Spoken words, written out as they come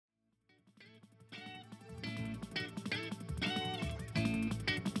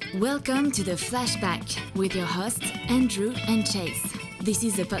Welcome to the Flashback with your hosts Andrew and Chase. This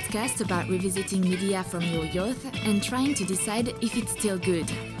is a podcast about revisiting media from your youth and trying to decide if it's still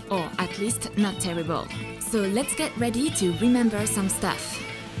good, or at least not terrible. So let's get ready to remember some stuff.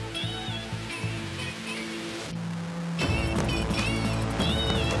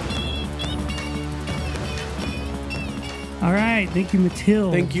 All right. Thank you,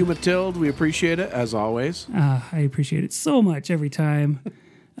 Mathilde. Thank you, Mathilde. We appreciate it, as always. I appreciate it so much every time.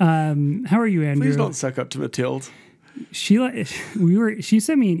 How are you, Andrew? Please don't suck up to Mathilde. She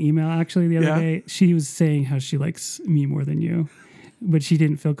sent me an email actually the other day. She was saying how she likes me more than you, but she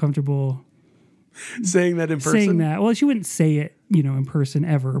didn't feel comfortable saying that in person. Saying that. Well, she wouldn't say it, in person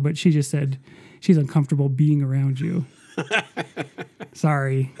ever, but she just said she's uncomfortable being around you.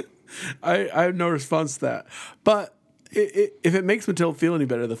 Sorry. I have no response to that. But if it makes Mathilde feel any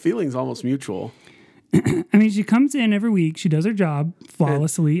better, the feeling's almost mutual. I mean, she comes in every week. She does her job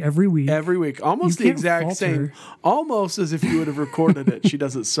flawlessly every week. Every week. Almost the exact same. Almost as if you would have recorded it. She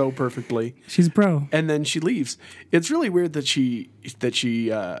does it so perfectly. She's a pro. And then she leaves. It's really weird that she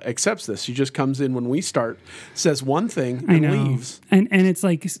accepts this. She just comes in when we start, says one thing, and leaves. And it's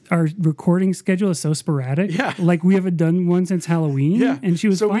like our recording schedule is so sporadic. Yeah. Like we haven't done one since Halloween. Yeah. And she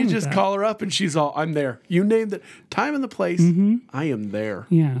was so fine we just call her up and she's all, I'm there. You named it. Time and the place. Mm-hmm. I am there.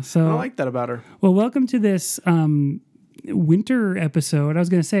 Yeah. So I like that about her. Well, welcome to this winter episode. I was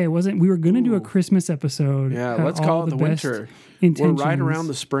going to say we were going to do a Christmas episode. Yeah, let's call it the winter. We're right around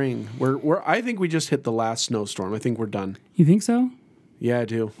the spring. I think we just hit the last snowstorm. I think we're done. You think so? Yeah, I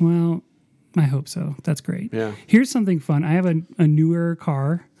do. Well, I hope so. That's great. Yeah. Here's something fun. I have a newer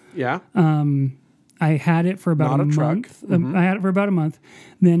car. Yeah. I had it for about a month. Mm-hmm. I had it for about a month.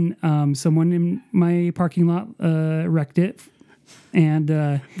 Then someone in my parking lot wrecked it. And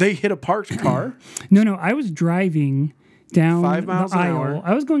they hit a parked car? No. I was driving down 5 miles the an aisle. hour.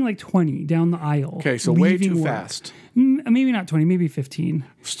 I was going like 20 down the aisle. Okay, so way too fast. Maybe not 20, maybe 15.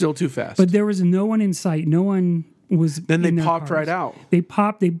 Still too fast. But there was no one in sight. No one was. Then in they their popped cars. right out. They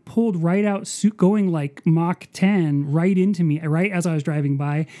pulled right out, going like Mach 10 right into me, right as I was driving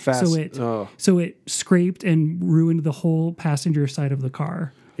by. Fast. So it scraped and ruined the whole passenger side of the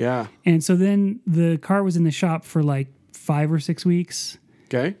car. Yeah. And so then the car was in the shop for like 5 or 6 weeks.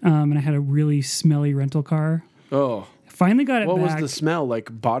 Okay. And I had a really smelly rental car. Oh. Finally got it back. What was the smell?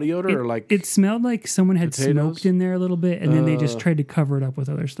 Like body odor or like... It smelled like someone had smoked in there a little bit, and then they just tried to cover it up with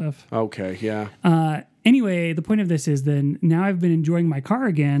other stuff. Okay, yeah. Anyway, the point of this is then now I've been enjoying my car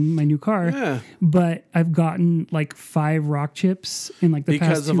again, my new car, but I've gotten like 5 rock chips in like the past 2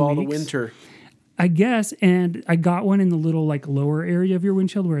 weeks. Because of all the winter. I guess, and I got one in the little like lower area of your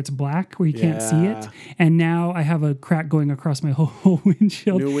windshield where it's black, where you can't see it. And now I have a crack going across my whole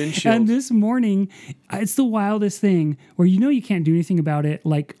windshield. New windshield. And this morning, it's the wildest thing where you can't do anything about it.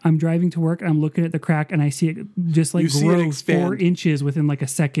 Like I'm driving to work and I'm looking at the crack and I see it just like grow 4 inches within like a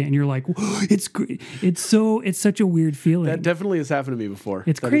second, and you're like, it's great. It's such a weird feeling. That definitely has happened to me before.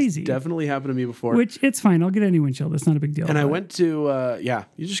 It's crazy. Definitely happened to me before. Which it's fine. I'll get a new windshield. It's not a big deal. And I went to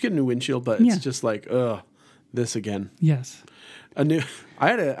you just get a new windshield, but it's just like, this again. Yes. I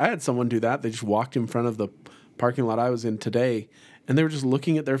had someone do that. They just walked in front of the parking lot I was in today, and they were just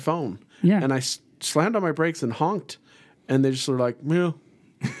looking at their phone. Yeah. And I slammed on my brakes and honked, and they just were like, meow.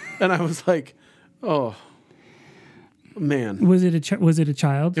 And I was like, oh, man. Was it a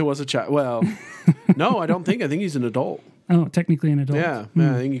child? It was a child. Well, no, I don't think. I think he's an adult. Oh, technically an adult. Yeah,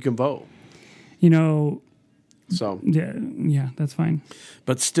 I think you can vote. So yeah, that's fine.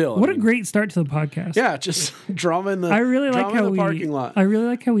 But still, what a great start to the podcast. Yeah, just drama in the. I really like how parking lot. I really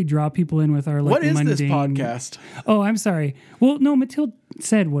like how we draw people in with our like. What is mundane... this podcast? Oh, I'm sorry. Well, no, Mathilde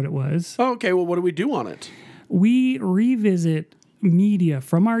said what it was. Oh, okay. Well, what do we do on it? We revisit media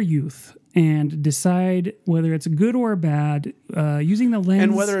from our youth and decide whether it's good or bad, using the lens...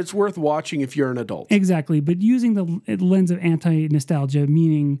 And whether it's worth watching if you're an adult. Exactly, but using the lens of anti-nostalgia,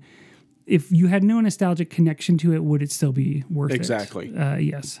 meaning if you had no nostalgic connection to it, would it still be worth exactly. it? Exactly.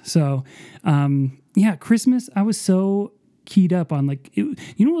 Yes. So, Christmas, I was so keyed up on it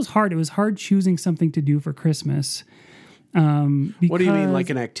was hard? It was hard choosing something to do for Christmas. What do you mean, like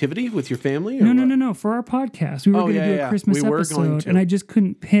an activity with your family? No. For our podcast, we were going to do a Christmas episode, and I just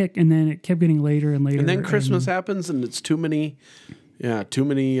couldn't pick, and then it kept getting later and later. And then Christmas happens, and it's too many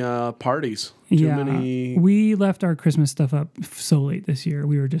parties. Many. We left our Christmas stuff up so late this year.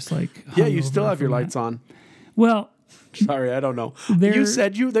 We were just like, you still have your lights on. Well, sorry, I don't know. You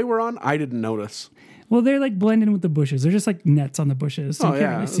said they were on. I didn't notice. Well, they're like blended with the bushes. They're just like nets on the bushes. So you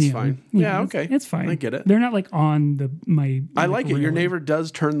can't really see fine. them. Yeah, okay. It's fine. I get it. They're not like on my. I like it. Your railing. neighbor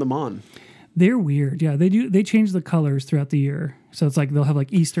does turn them on. They're weird. Yeah, they do. They change the colors throughout the year. So it's like they'll have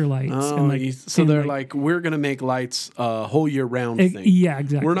like Easter lights. Oh, so they're like, we're going to make lights a whole year round thing. Yeah,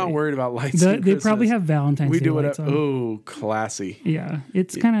 exactly. We're not worried about lights. They probably have Valentine's Day. We do it. Lights on. Oh, classy. Yeah,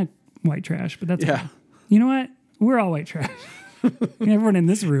 it's kind of white trash, but that's okay. You know what? We're all white trash. Everyone in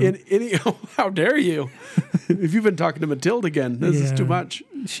this room. How dare you? If you've been talking to Matilda again, this is too much.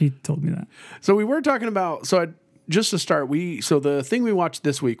 She told me that. So we were talking about. Just to start, the thing we watched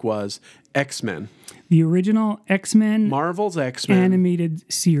this week was X-Men. The original X-Men. Marvel's X-Men. Animated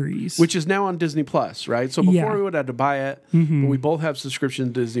series. Which is now on Disney Plus, right? So before we would have to buy it, but we both have subscription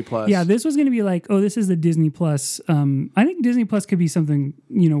to Disney Plus. Yeah, this was going to be like, this is the Disney Plus. I think Disney Plus could be something,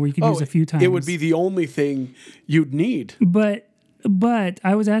 where you could use a few times. It would be the only thing you'd need. But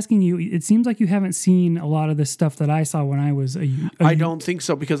I was asking you, it seems like you haven't seen a lot of the stuff that I saw when I was I don't think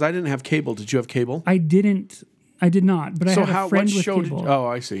so, because I didn't have cable. Did you have cable? I did not, but I had a friend with cable.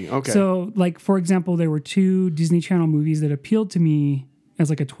 I see. Okay. So, like, for example, there were 2 Disney Channel movies that appealed to me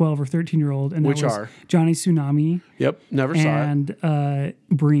as like a 12 or 13-year-old. And which that was are? Johnny Tsunami. Yep, never saw it. And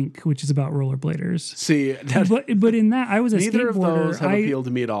Brink, which is about rollerbladers. See, but in that, I was a neither skateboarder. Neither of those have appealed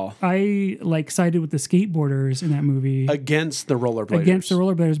to me at all. I sided with the skateboarders in that movie. Against the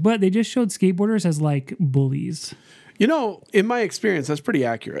rollerbladers. But they just showed skateboarders as like bullies. In my experience, that's pretty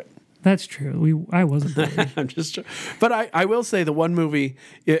accurate. That's true. I wasn't bullied. I'm just, but I will say the one movie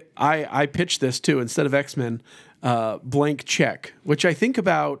I pitched this to instead of X-Men, Blank Check, which I think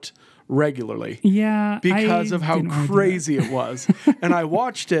about regularly. Yeah, because of how crazy it was. And I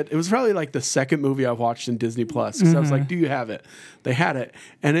watched it. It was probably like the second movie I watched in Disney Plus. Because I was like, do you have it? They had it.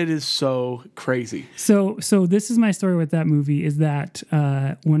 And it is so crazy. So this is my story with that movie is that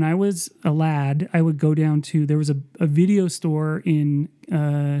when I was a lad, I would go down to, there was a video store in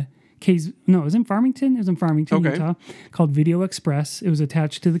it was in Farmington. It was in Farmington, Utah, called Video Express. It was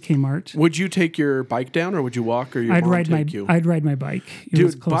attached to the Kmart. Would you take your bike down, or would you walk, or I'd ride my bike.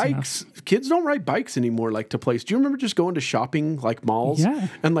 Dude, bikes. Enough. Kids don't ride bikes anymore, like to place. Do you remember just going to shopping like malls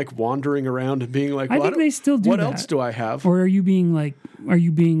and like wandering around and being like, I think they still do. What that. else do I have? Or are you being like? I'm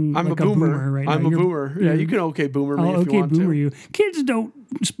like a boomer right now. I'm a boomer. Yeah, you can boomer me if you want boomer to. You. Kids don't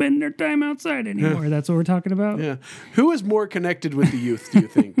spend their time outside anymore. That's what we're talking about. Yeah. Who is more connected with the youth, do you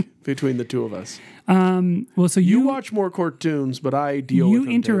think, between the two of us? So you watch more cartoons, but I deal with them.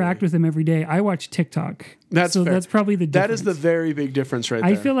 You interact daily. with them every day. I watch TikTok. That's fair. That's probably the difference. That is the very big difference right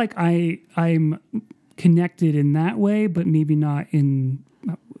there. I feel like I'm connected in that way, but maybe not in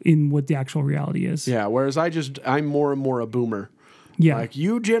what the actual reality is. Yeah, whereas I'm more and more a boomer. Yeah. Like,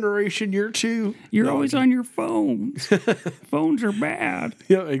 you generation, you're too. You're always on your phones. Phones are bad.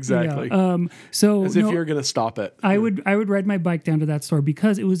 Yeah, exactly. Yeah. As if you're going to stop it. I would ride my bike down to that store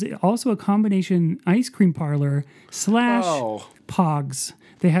because it was also a combination ice cream parlor / Pogs.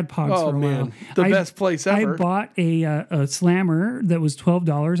 They had Pogs for a while. The best place ever. I bought a slammer that was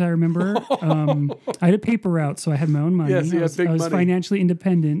 $12, I remember. I had a paper route, so I had my own money. Yes, you had big money. I was financially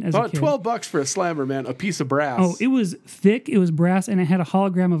independent as a kid. $12 for a slammer, man. A piece of brass. Oh, it was thick, it was brass, and it had a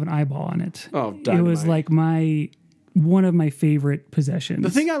hologram of an eyeball on it. Oh, dynamite. It was like one of my favorite possessions.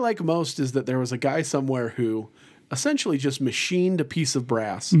 The thing I like most is that there was a guy somewhere who essentially just machined a piece of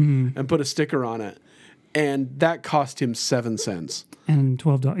brass and put a sticker on it. And that cost him 7 cents. And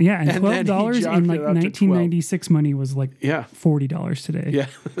 $12. Yeah, and $12 in like 1996 money was like $40 today.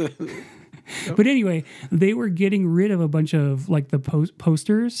 Yeah. But anyway, they were getting rid of a bunch of like the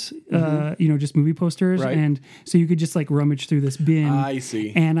posters, just movie posters. Right. And so you could just like rummage through this bin. I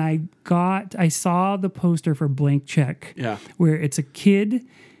see. And I saw the poster for Blank Check. Yeah. Where it's a kid.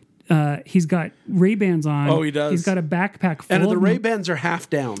 He's got Ray-Bans on. Oh, he does. He's got a backpack full and the of Ray-Bans are half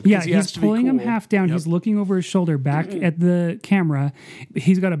down. Yeah, he's pulling them half down. Yep. He's looking over his shoulder back at the camera.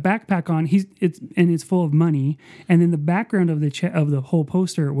 He's got a backpack on. It's full of money. And then the background of the whole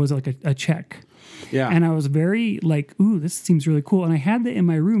poster was like a check. Yeah. And I was very like, ooh, this seems really cool. And I had that in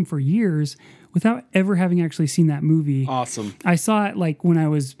my room for years without ever having actually seen that movie. Awesome. I saw it like when I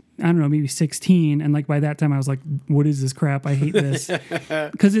was, I don't know, maybe 16. And like by that time I was like, what is this crap? I hate this.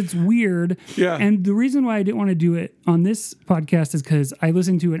 Because it's weird. Yeah. And the reason why I didn't want to do it on this podcast is because I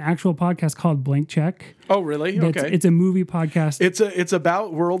listened to an actual podcast called Blank Check. Oh, really? Okay. It's a movie podcast. It's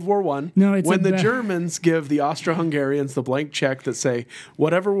about World War I. No, it's when the Germans give the Austro-Hungarians the blank check that say,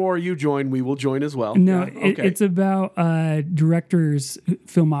 whatever war you join, we will join as well. No, it's about directors'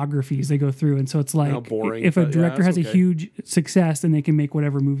 filmographies they go through. And so it's like boring, if a director has a okay. huge success, then they can make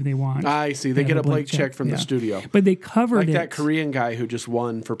whatever movie they want. I see. They get a blank check from the studio. But they covered like it. That Korean guy who just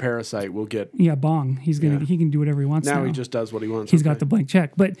won for Parasite will get... Yeah, Bong. He can do whatever he wants now. He just does what he wants. He's got the blank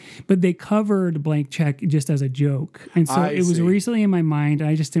check. But they covered Blank Check just as a joke. And so it was recently in my mind. And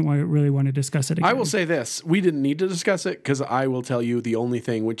I just didn't really want to discuss it again. I will say this. We didn't need to discuss it because I will tell you the only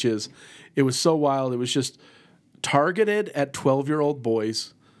thing, which is it was so wild. It was just targeted at 12-year-old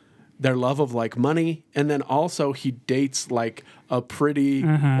boys, their love of like money. And then also he dates like a pretty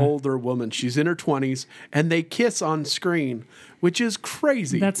older woman. She's in her 20s and they kiss on screen, which is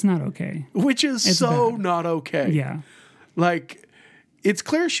crazy. That's not okay. Which is it's so bad. Not okay. Yeah. Like, it's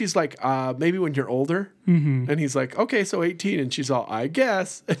clear she's like, maybe when you're older. Mm-hmm. And he's like, okay, so 18. And she's all, I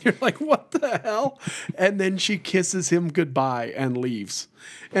guess. And you're like, what the hell? And then she kisses him goodbye and leaves.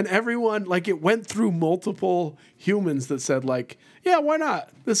 And everyone, like, it went through multiple humans that said, like, yeah, why not?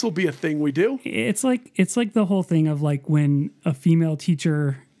 This will be a thing we do. It's like the whole thing of like when a female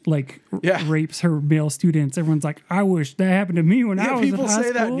teacher rapes her male students. Everyone's like, I wish that happened to me when I was in high school. People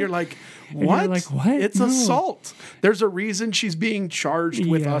say that, and you're like, what? And you're like, what? It's assault. There's a reason she's being charged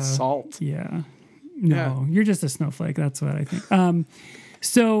with assault. Yeah. No, you're just a snowflake. That's what I think.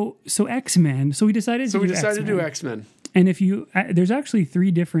 So X-Men. So we decided to do X-Men. And if you, there's actually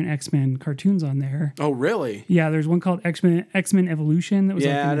 3 different X-Men cartoons on there. Oh, really? Yeah, there's one called X-Men Evolution. That was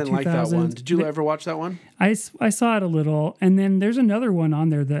I didn't like that one. Did you ever watch that one? I saw it a little, and then there's another one on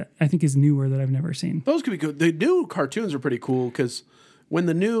there that I think is newer that I've never seen. Those could be good. The new cartoons are pretty cool because when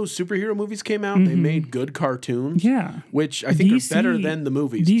the new superhero movies came out, they made good cartoons. Yeah, which I think are better than the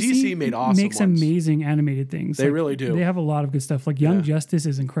movies. DC made awesome makes amazing animated things. They really do. They have a lot of good stuff. Like Young Justice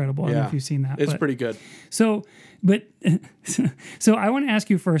is incredible. I don't know if you've seen that. It's pretty good. So I want to ask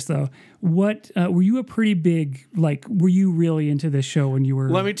you first though, what were you a pretty big, like, were you really into this show when you were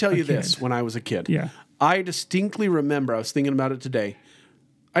Let me tell you this, when I was a kid. Yeah. I distinctly remember, I was thinking about it today,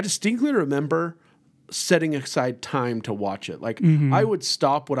 I distinctly remember setting aside time to watch it. Like I would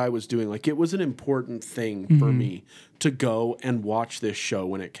stop what I was doing. Like it was an important thing for me to go and watch this show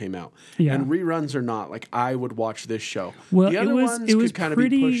when it came out. Yeah. And reruns or not, like I would watch this show. Well, the other ones could kind of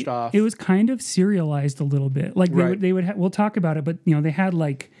be pushed off. It was kind of serialized a little bit. Like they would we'll talk about it, but you know, they had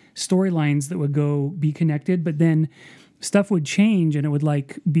like storylines that would be connected, but then stuff would change and it would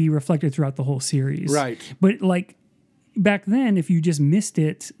like be reflected throughout the whole series. Right. But like back then, if you just missed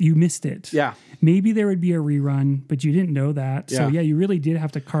it, you missed it. Yeah. Maybe there would be a rerun, but you didn't know that. So yeah, you really did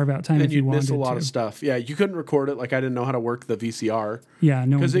have to carve out time if you wanted to. And you'd miss a lot of stuff. Yeah, you couldn't record it. Like I didn't know how to work the VCR. Yeah,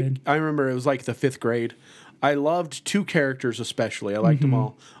 no one did. I remember it was like the 5th grade. I loved 2 characters especially. I liked them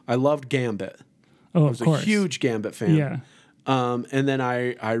all. I loved Gambit. Oh, I was a huge Gambit fan. Yeah. And then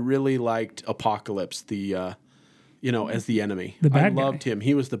I really liked Apocalypse, as the enemy. The bad guy. I loved him.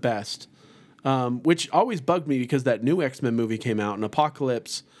 He was the best. Which always bugged me because that new X-Men movie came out and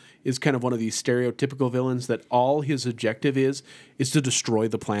Apocalypse is kind of one of these stereotypical villains that all his objective is to destroy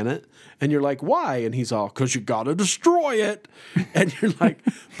the planet. And you're like, why? And he's all, because you got to destroy it. And you're like,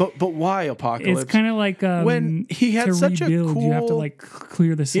 but why, Apocalypse? It's kind of like when he had such rebuild, a cool... You have to like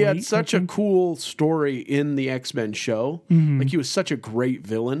clear the slate. He had such a cool story in the X-Men show. Like he was such a great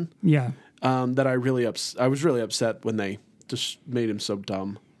villain. Yeah. That I was really upset when they just made him so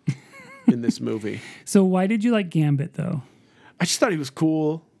dumb in this movie. So why did you like Gambit though? I just thought he was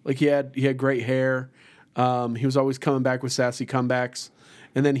cool. Like he had great hair. He was always coming back with sassy comebacks,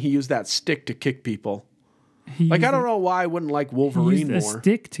 and then he used that stick to kick people. I don't know why I wouldn't like Wolverine more. He used a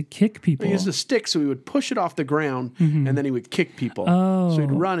stick to kick people. He used a stick so he would push it off the ground, and then he would kick people. Oh. So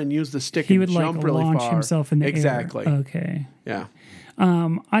he'd run and use the stick and jump really far. He would launch himself in the air. Exactly. Okay. Yeah.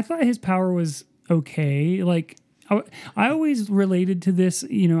 I thought his power was okay. Like I always related to this,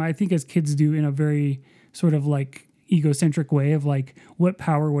 I think as kids do in a very sort of like egocentric way of like, what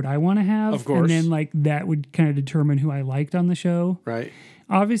power would I want to have? Of course. And then like that would kind of determine who I liked on the show. Right.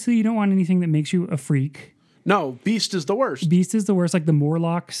 Obviously, you don't want anything that makes you a freak. No, Beast is the worst. Beast is the worst, like the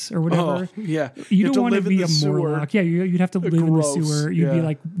Morlocks or whatever. Oh, yeah. You don't want to be a Morlock. Yeah, you'd have to live in the sewer. You'd be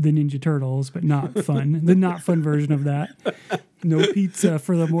like the Ninja Turtles, but not fun. The not fun version of that. No pizza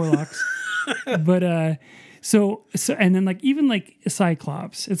for the Morlocks. But so and then like even like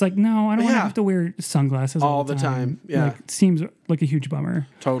Cyclops, it's like, no, I don't want to have to wear sunglasses all the time. Yeah. Like, it seems like a huge bummer.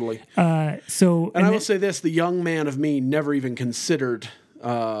 Totally. And I will say this, the young man of me never even considered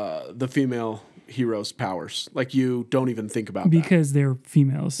the female heroes' powers. Like you don't even think about that. Because they're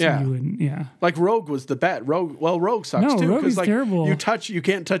females. Yeah. So you wouldn't, Like Rogue was the bad. Rogue sucks too. Rogue is like terrible. You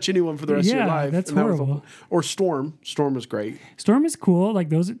can't touch anyone for the rest of your life. That's horrible. Or Storm. Storm was great. Storm is cool. Like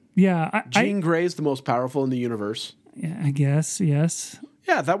those, Jean Grey is the most powerful in the universe. Yeah, I guess, yes.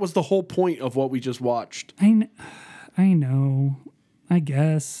 Yeah, that was the whole point of what we just watched. I know. I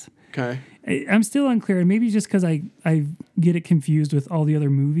guess. Okay. I'm still unclear, and maybe just because I get it confused with all the other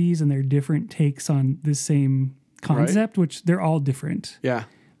movies and their different takes on this same concept, which they're all different. Yeah.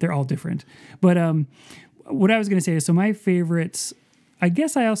 they're all different. But what I was going to say is, so my favorites, I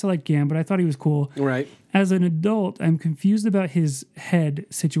guess I also like Gambit. I thought he was cool. Right. As an adult, I'm confused about his head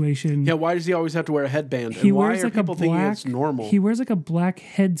situation. Yeah, why does he always have to wear a headband? He And why wears are like people thinking it's normal? He wears like a black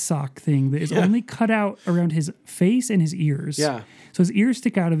head sock thing that is only cut out around his face and his ears. Yeah. So his ears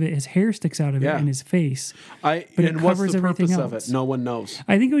stick out of it, his hair sticks out of it, and his face. But and what's covers the everything purpose else. of it? No one knows.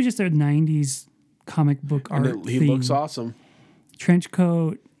 I think it was just a 90s comic book art And he thing. looks awesome. Trench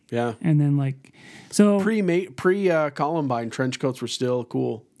coat, Yeah. and then like... So Pre Columbine, trench coats were still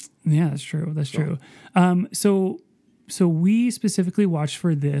cool. yeah, that's true. That's true. So we specifically watched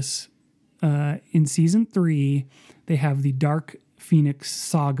for this in season 3. They have the Dark Phoenix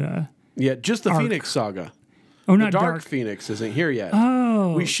saga. Yeah, just the Phoenix saga. Oh, The not Dark Phoenix isn't here yet.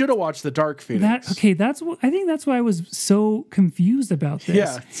 Oh, We should have watched the Dark Phoenix. That's what I think. That's why I was so confused about this.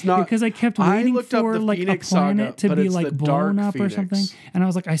 Yeah, it's not- because I kept I waiting looked up for the like Phoenix a planet saga, to but be it's like the blown Dark up or something, Phoenix. and I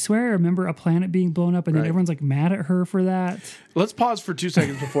was like, I swear I remember a planet being blown up, and then Right. everyone's like mad at her for that. Let's pause for 2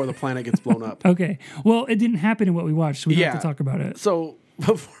 seconds before the planet gets blown up. Okay, well, it didn't happen in what we watched, so we don't have to talk about it. So,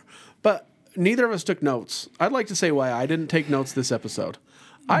 but neither of us took notes. I'd like to say why I didn't take notes this episode.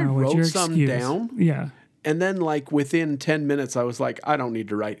 I What's wrote your some excuse? down, Yeah, and then like within 10 minutes, I was like, I don't need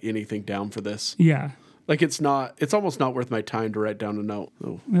to write anything down for this. yeah. Like it's almost not worth my time to write down a note.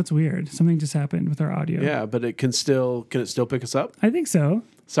 Oh. That's weird. Something just happened with our audio. Yeah, but can it still pick us up? I think so.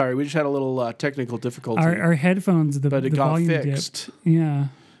 Sorry, we just had a little technical difficulty. Our headphones, But it the got volume fixed. dipped. Yeah,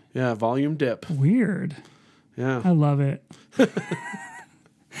 Yeah, volume dip. weird. Yeah. I love it.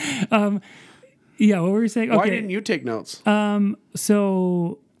 Yeah, what were you saying? Why didn't you take notes?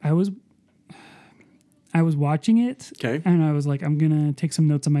 So I was watching it, Okay. and I was like, I'm gonna take some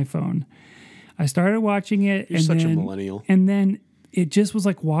notes on my phone. I started watching it, You're and such a then, millennial. and then it just was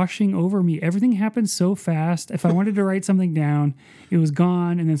like washing over me. Everything happened so fast. If I wanted to write something down, it was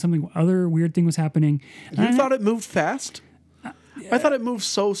gone, and then something other weird thing was happening. You thought it moved fast? I thought it moved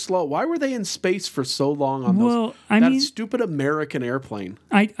so slow. Why were they in space for so long on that stupid American airplane?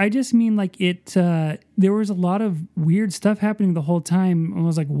 I just mean like it. There was a lot of weird stuff happening the whole time. I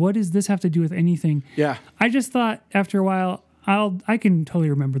was like, what does this have to do with anything? Yeah. I just thought after a while, I can totally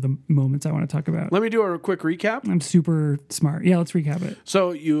remember the moments I want to talk about. Let me do a quick recap. I'm super smart. Yeah, let's recap it.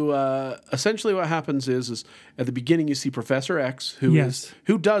 So you essentially what happens is at the beginning you see Professor X,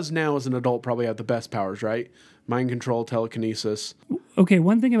 who does now as an adult probably have the best powers, right? Mind control, telekinesis. Okay,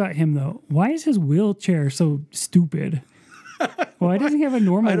 one thing about him though, why is his wheelchair so stupid? Why doesn't he have a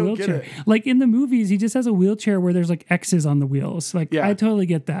normal I don't get wheelchair? it. Like in the movies, he just has a wheelchair where there's like X's on the wheels. Like Yeah. I totally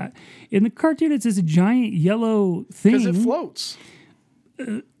get that. In the cartoon, it's this giant yellow thing. Because it floats.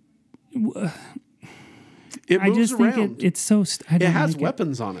 It I moves just think around. it's so. It has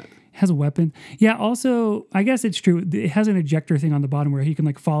weapons on it. Has a weapon. Yeah. Also, I guess it's true. It has an ejector thing on the bottom where he can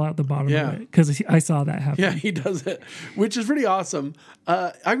like fall out the bottom Yeah. of it. Because I saw that happen. Yeah, he does it, which is pretty awesome.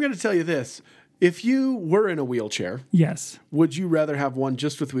 I'm going to tell you this. If you were in a wheelchair, Yes. would you rather have one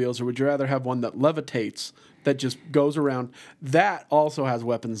just with wheels or would you rather have one that levitates, that just goes around? That also has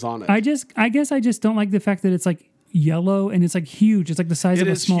weapons on it. I guess I just don't like the fact that it's like yellow and it's like huge. It's like the size It of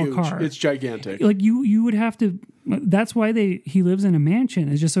a is small huge. car. It's gigantic. Like you would have to. That's why he lives in a mansion,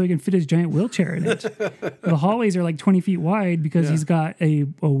 is just so he can fit his giant wheelchair in it. The hallways are like 20 feet wide because he's got a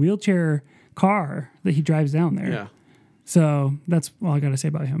wheelchair car that he drives down there. Yeah. So that's all I got to say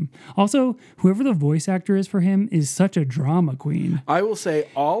about him. Also, whoever the voice actor is for him is such a drama queen. I will say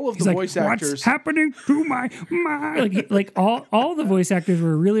all of He's the like, voice what's actors. happening to my like all the voice actors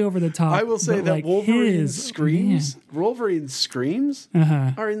were really over the top. I will say but, that like, Wolverine's screams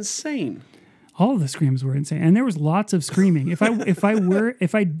Uh-huh. are insane. all of the screams were insane, and there was lots of screaming. If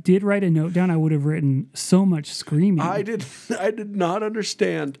I did write a note down, I would have written so much screaming. I did not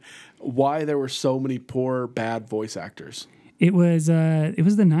understand why there were so many poor bad voice actors. It was the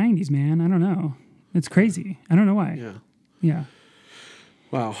 90s, man. I don't know. It's crazy. I don't know why. Yeah.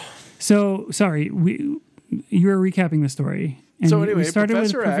 Wow. So sorry, you were recapping the story. And So anyway, we started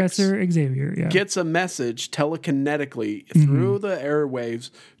Professor with Professor Xavier. Yeah. Gets a message telekinetically Mm-hmm. through the airwaves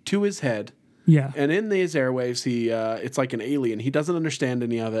to his head. Yeah. And in these airwaves, it's like an alien. He doesn't understand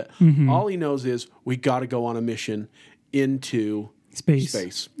any of it. Mm-hmm. All he knows is we got to go on a mission into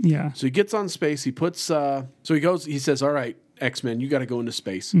space. Yeah. So he gets on space. He puts. So he goes. He says, "All right, X-Men, you got to go into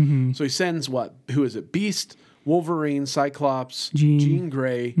space." Mm-hmm. So he sends what? Who is it? Beast, Wolverine, Cyclops, Jean. Jean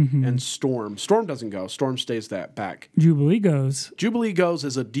Grey, Mm-hmm. and Storm. Storm doesn't go. Storm stays back. Jubilee goes. Jubilee goes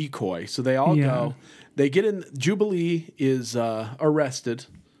as a decoy. So they all Yeah. go. They get in. Jubilee is arrested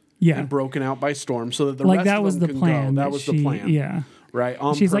Yeah. and broken out by Storm, so that the Like rest that of was them the can plan. go. That was the plan. Yeah. Right,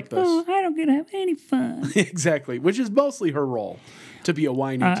 on She's purpose. like, oh, I don't get to have any fun. Exactly, which is mostly her role, to be a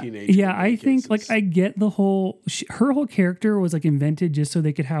whiny teenager. Yeah, in I many think cases. like I get the whole. Her whole character was like invented just so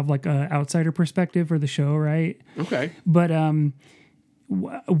they could have like a outsider perspective for the show, right? Okay. But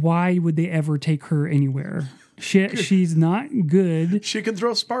why would they ever take her anywhere? She's not good. She can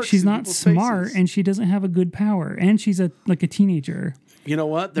throw sparks. She's in not people's smart, faces. and she doesn't have a good power, and she's a teenager. You know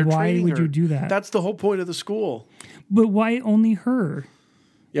what? They're Why training would her. you do that? That's the whole point of the school. But why only her?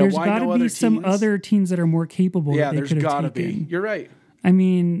 Yeah, There's why got to no be other some teens? other teens that are more capable. Yeah, that they there's could have got to be. taken. You're right. I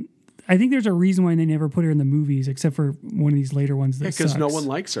mean, I think there's a reason why they never put her in the movies, except for one of these later ones that Because no sucks. one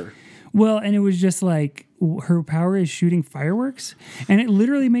likes her. Well, and it was just like her power is shooting fireworks, and it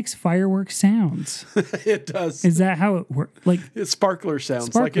literally makes firework sounds. It does. Is that how it works? Like It's sparkler sounds.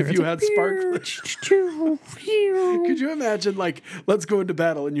 sparkler. Like if It's you like, had sparklers. Could you imagine, like, let's go into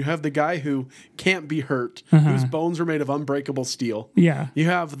battle, and you have the guy who can't be hurt, whose bones are made of unbreakable steel. Yeah. You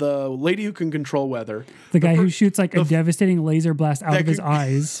have the lady who can control weather. The guy who shoots like a devastating laser blast out that of his could-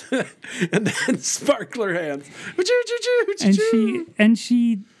 eyes. And then sparkler hands. And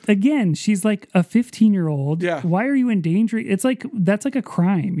she again, she's like a 15-year-old. Yeah. Why are you endangering? It's like that's like a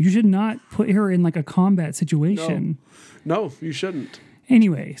crime. You should not put her in like a combat situation. No, you shouldn't.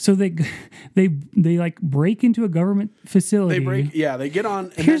 Anyway, so they like break into a government facility. They get on.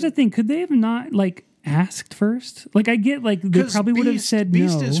 And Here's then, the thing: could they have not like asked first? Like, I get like they 'cause probably would have said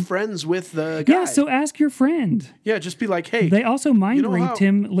Beast no. is friends with the guy. Yeah, so ask your friend. Yeah, just be like, hey. They also mind You know raped how-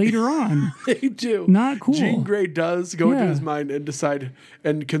 him later on. They do. Not cool. Jean Grey does go into Yeah. his mind and decide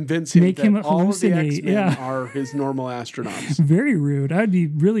and convince him Make that him all of the hallucinate, X-Men yeah. are his normal astronauts. Very rude. I'd be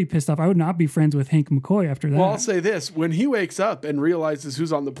really pissed off. I would not be friends with Hank McCoy after that. Well, I'll say this. When he wakes up and realizes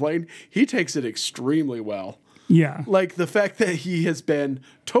who's on the plane, he takes it extremely well. Yeah. Like the fact that he has been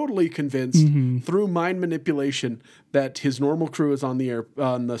totally convinced through mind manipulation that his normal crew is on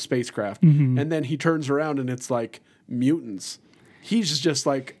the spacecraft, and then he turns around and it's like mutants. He's just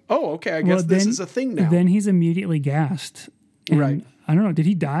like, oh, okay, I guess this is a thing now. Then he's immediately gassed. And Right. I don't know. Did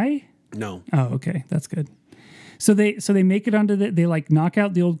he die? No. Oh, okay. That's good. So they make it onto they like knock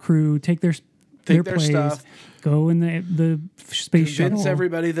out the old crew, take their Their plays, stuff. go in the space Convince shuttle.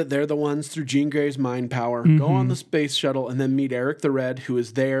 everybody that they're the ones through Jean Grey's mind power. Go on the space shuttle and then meet Eric the Red, who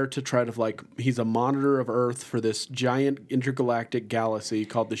is there to try to he's a monitor of Earth for this giant intergalactic galaxy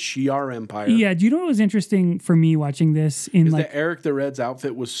called the Shi'ar Empire. Yeah. Do you know what was interesting for me watching this? In Is like that Eric the Red's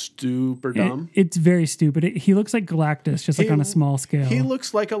outfit was super dumb? it's very stupid. He looks like Galactus, just like on a small scale. He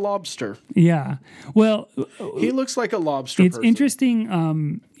looks like a lobster. Yeah. Well, He looks like a lobster. it's person.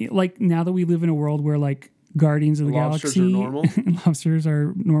 interesting. Like now that we live in a world where like Guardians of the Lobsters Galaxy are normal? lobsters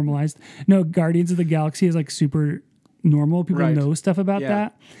are normalized. No, Guardians of the Galaxy is like super normal. People Right. know stuff about Yeah.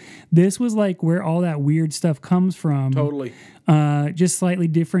 that. This was like where all that weird stuff comes from. Totally. Just slightly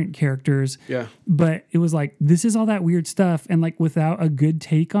different characters. Yeah. But it was like this is all that weird stuff, and like without a good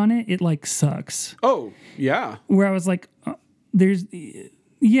take on it, it like sucks. Oh, yeah. Where I was like, there's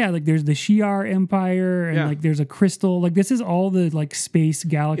there's the Shi'ar Empire, and Yeah. like there's a crystal. Like this is all the like space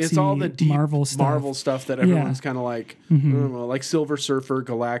galaxy It's all the deep Marvel stuff. that everyone's kind of like, I don't know, like Silver Surfer,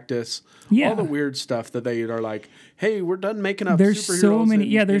 Galactus, Yeah. all the weird stuff that they are like, hey, we're done making up There's superheroes so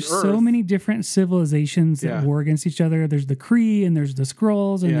many, in there's so Earth. many different civilizations that Yeah. war against each other. There's the Kree, and there's the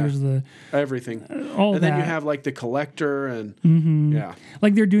Skrulls, and Yeah. there's the Everything. all And that. then you have like the Collector and yeah.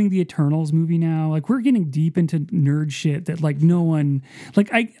 Like they're doing the Eternals movie now. Like we're getting deep into nerd shit that like no one like.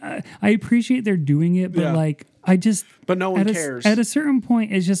 I appreciate they're doing it, but Yeah. like I just But no one at cares. At a certain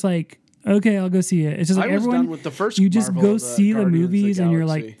point, it's just like okay, I'll go see it. It's just like I was everyone. done with the first you just Marvel, go the see the Guardians of the movies, and you're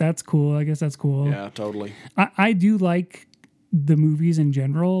Galaxy. like, that's cool. I guess that's cool. Yeah, totally. I do like the movies in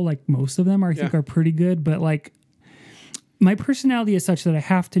general. Like most of them, I think are pretty good. But like my personality is such that I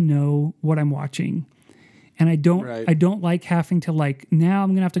have to know what I'm watching. And I don't Right. I don't like having to like now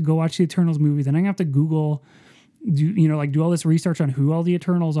I'm gonna have to go watch the Eternals movie. Then I'm gonna have to Google do all this research on who all the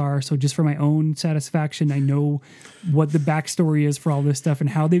Eternals are. So just for my own satisfaction, I know what the backstory is for all this stuff and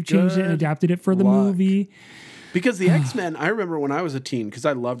how they've changed it and Good adapted it for the luck. movie. Because the X-Men, I remember when I was a teen, because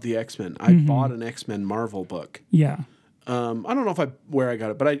I loved the X-Men, I bought an X-Men Marvel book. Yeah. I don't know where I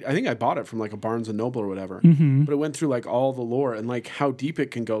got it, but I think I bought it from like a Barnes and Noble or whatever. But it went through like all the lore and like how deep it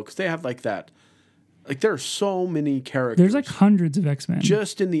can go, because they have like that. Like there are so many characters. There's like hundreds of X-Men.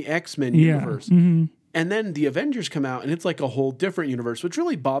 just in the X-Men Yeah. universe. And then the Avengers come out, and it's like a whole different universe, which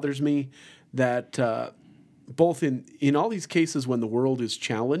really bothers me that both in all these cases when the world is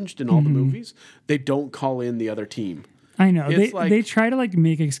challenged in all the movies, they don't call in the other team. I know. It's They try to like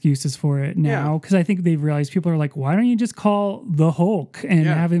make excuses for it now because I think they've realized people are like, why don't you just call the Hulk and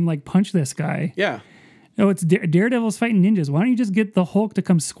Yeah. have him like punch this guy? Yeah. Oh, it's Daredevil's fighting ninjas. Why don't you just get the Hulk to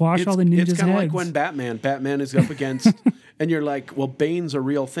come squash all the ninjas' heads? It's kind of like when Batman is up against, and you're like, well, Bane's a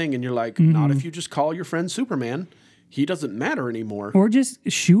real thing, and you're like, not if you just call your friend Superman. He doesn't matter anymore. Or just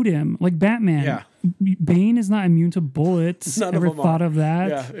shoot him like Batman. Yeah. Bane is not immune to bullets. None Ever of them thought are. of that?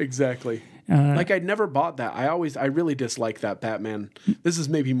 Yeah, exactly. Like I never bought that. I really dislike that Batman. This is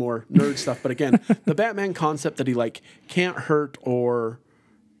maybe more nerd stuff, but again, the Batman concept that he like can't hurt or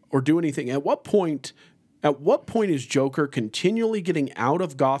do anything. At what point is Joker continually getting out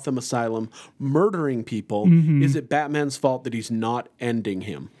of Gotham Asylum, murdering people? Is it Batman's fault that he's not ending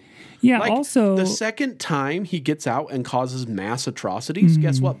him? Yeah, Like, also the second time he gets out and causes mass atrocities,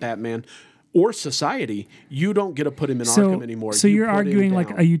 guess what, Batman? Or society, you don't get to put him in Arkham anymore. So you're put him arguing like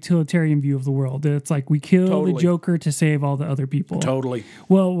down. a utilitarian view of the world. That it's like we kill Totally. the Joker to save all the other people. Totally.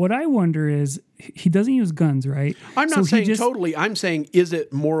 Well, what I wonder is he doesn't use guns, right? I'm not So he saying totally. I'm saying, is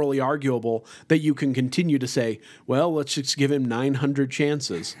it morally arguable that you can continue to say, well, let's just give him 900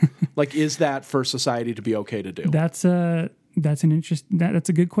 chances? Like, is that for society to be okay to do? That's an that's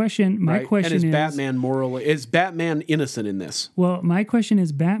a good question. My Right? question and is is Batman innocent in this? Well, my question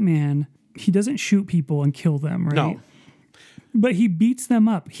is Batman, he doesn't shoot people and kill them, right? No. But he beats them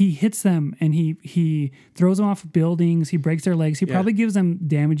up. He hits them and he throws them off buildings. He breaks their legs. He probably gives them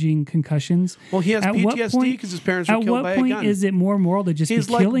damaging concussions. Well, he has PTSD because his parents were killed by a gun. At what point is it more moral to just He's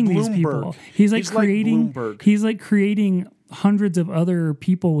be like killing these Bloomberg. people? He's like Bloomberg. He's like creating hundreds of other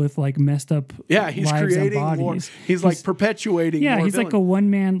people with like messed up He's lives creating and more. bodies. He's like perpetuating. Yeah, more he's like a villain. one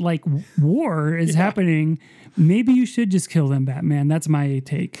man like war is happening. Maybe you should just kill them, Batman. That's my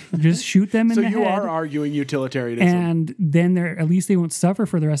take. Just shoot them in So the head. you are arguing utilitarianism. And then at least they won't suffer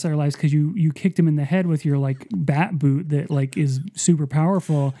for the rest of their lives because you kicked them in the head with your like bat boot that like is super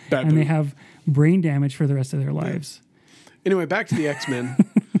powerful, and they have brain damage for the rest of their lives. Anyway, back to the X-Men.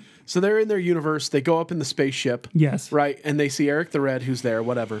 So they're in their universe. They go up in the spaceship. Yes. Right. And they see Eric the Red, who's there,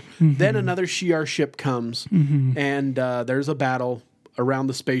 whatever. Then another Shi'ar ship comes, and there's a battle around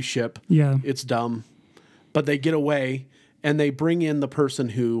the spaceship. Yeah. It's dumb. But they get away, and they bring in the person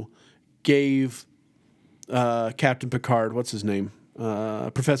who gave Captain Picard, what's his name?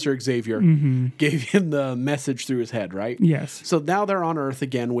 Professor Xavier, gave him the message through his head, right? Yes. So now they're on Earth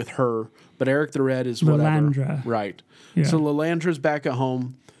again with her, but Eric the Red is whatever. Lilandra. Right. Yeah. So Lilandra's back at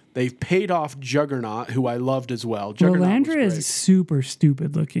home. They've paid off Juggernaut, who I loved as well. Juggernaut Lilandra was great. is super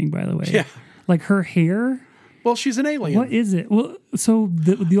stupid looking, by the way. Yeah. Like her hair. Well, she's an alien. What is it? Well, so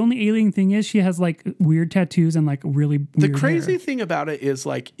the only alien thing is she has like weird tattoos and like really The weird crazy hair. thing about it is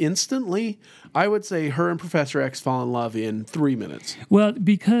like instantly, I would say her and Professor X fall in love in 3 minutes. Well,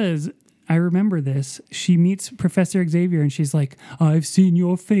 because I remember this. She meets Professor Xavier and she's like, I've seen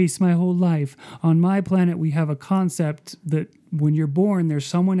your face my whole life. On my planet, we have a concept that when you're born, there's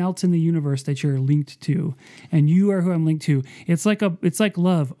someone else in the universe that you're linked to. And you are who I'm linked to. It's like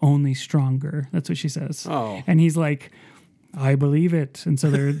love, only stronger. That's what she says. Oh. And he's like, I believe it. And so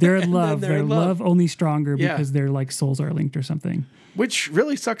they're in love. they're in love only stronger Yeah. because their like souls are linked or something. Which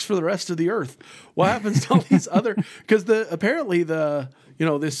really sucks for the rest of the Earth. What happens to all these other? Because apparently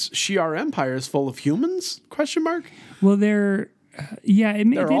this Shi'ar Empire is full of humans? Question mark. Well, it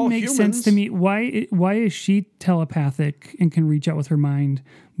didn't all make sense to humans. me. Why is she telepathic and can reach out with her mind,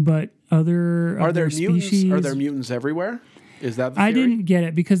 but other Are there species? mutants? Are there mutants everywhere? Is that the I theory? didn't get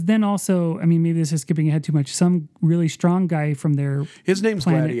it because then also, I mean, maybe this is skipping ahead too much. Some really strong guy from their His name's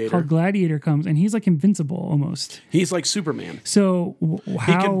planet Gladiator. called Gladiator comes, and he's like invincible almost. He's like Superman. So He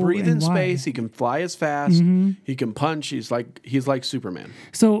how can breathe and in why? space. He can fly as fast. He can punch. He's like Superman.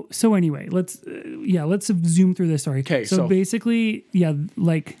 So anyway, let's zoom through this story. Okay, so so- basically,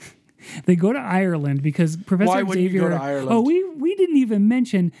 like they go to Ireland because Professor Why wouldn't you Xavier. go to Ireland? Oh, we didn't even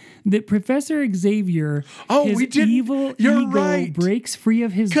mention that Professor Xavier. Oh, his we didn't. evil You're ego right. breaks free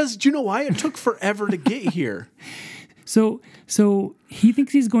of his. Because do you know why it took forever to get here? So he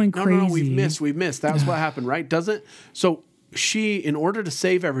thinks he's going No, crazy. no, we've missed. That's what happened, right? Doesn't so? She, in order to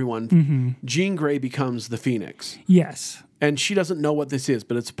save everyone, Jean Grey becomes the Phoenix. Yes. And she doesn't know what this is,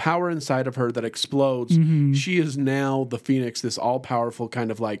 but it's power inside of her that explodes. She is now the Phoenix, this all-powerful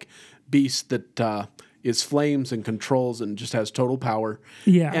kind of like beast that is flames and controls and just has total power.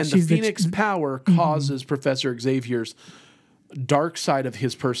 Yeah, And the she's the- Phoenix power causes Professor Xavier's dark side of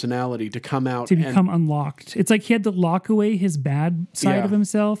his personality to come out to become unlocked. It's like he had to lock away his bad side of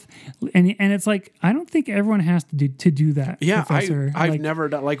himself, and it's like I don't think everyone has to do that. Yeah, Professor. I've never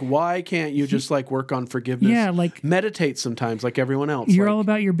done. Like, why can't you just like work on forgiveness? Yeah, like meditate sometimes, like everyone else. You're all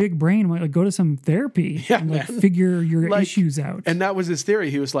about your big brain. Like, go to some therapy and like figure your issues out. And that was his theory.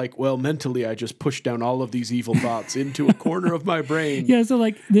 He was like, well, mentally, I just push down all of these evil thoughts into a corner of my brain. Yeah, so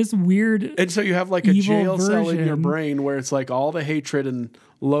like this weird, and so you have like a jail cell in your brain where it's like all the hatred and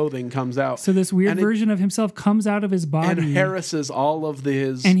loathing comes out. So this weird version of himself comes out of his body and harasses all of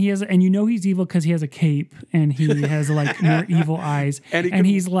his. And you know he's evil because he has a cape and he has like more evil eyes, and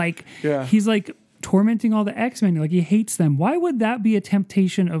he's like tormenting all the X-Men. Like, he hates them. Why would that be a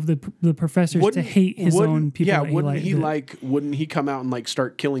temptation of the professors to hate his own people? Yeah, wouldn't he come out and like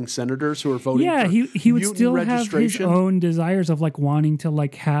start killing senators who are voting? Yeah, for he would still have his own desires of like wanting to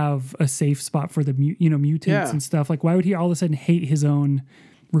like have a safe spot for the mutants and stuff. Like, why would he all of a sudden hate his own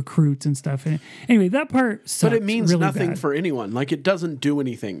recruits and stuff? And anyway, that part sucked. But it means really nothing bad for anyone. Like, it doesn't do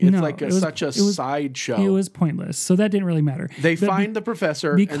anything. It's such a sideshow. It was pointless. So that didn't really matter. They find the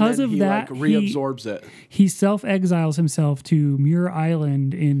professor because and then of that, reabsorbs it. He self-exiles himself to Muir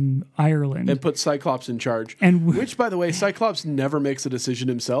Island in Ireland and puts Cyclops in charge. Which, by the way, Cyclops never makes a decision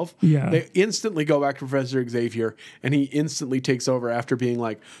himself. Yeah. They instantly go back to Professor Xavier, and he instantly takes over after being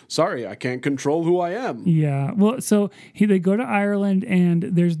like, sorry, I can't control who I am. Yeah. Well, so they go to Ireland,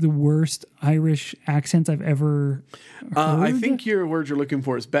 and there's the worst Irish accents I've ever heard. I think your word you're looking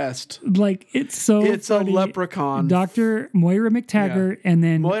for is best. Like, it's funny. A leprechaun. Dr. Moira McTaggart and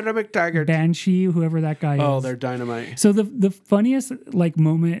then Moira McTaggart. Banshee, whoever that guy is. Oh, they're dynamite. So the funniest like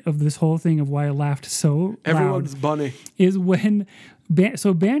moment of this whole thing of why I laughed so everyone's loud bunny is when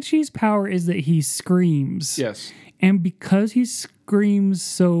Banshee's power is that he screams. Yes. And because he screams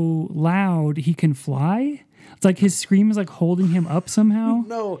so loud, he can fly. It's like his scream is like holding him up somehow.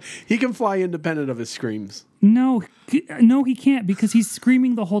 No, he can fly independent of his screams. No, he can't, because he's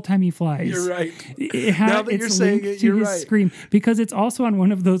screaming the whole time he flies. You're right. Now that you're saying it, you're right. Scream, because it's also on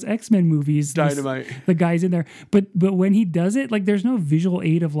one of those X-Men movies. Dynamite. The guy's in there, but when he does it, like there's no visual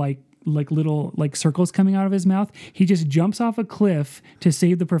aid of like little like circles coming out of his mouth. He just jumps off a cliff to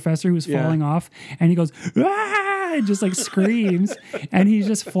save the professor who's falling off, and he goes, "Ah!" and just like screams, and he's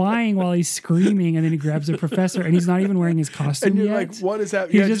just flying while he's screaming, and then he grabs the professor, and he's not even wearing his costume and you're yet. like, what is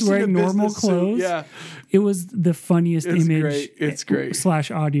that? He's just wearing normal clothes. Suit. Yeah. It was the funniest image. It's great. /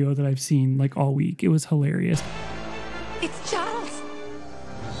 audio that I've seen like all week. It was hilarious. It's Charles.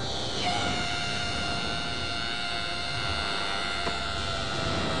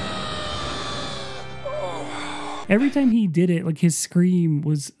 Every time he did it, like his scream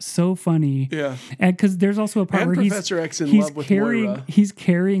was so funny. Yeah. And because there's also a part where Professor X in love with Moira. He's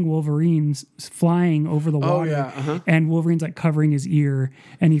carrying Wolverine flying over the water. Oh, yeah. Uh-huh. And Wolverine's like covering his ear,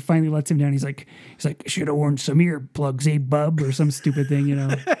 and he finally lets him down. He's like, should have worn some earplugs, bub, or some stupid thing, you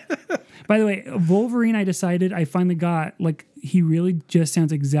know. By the way, Wolverine, I finally got, like, he really just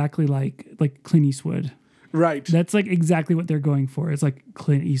sounds exactly like Clint Eastwood. Right. That's like exactly what they're going for. It's like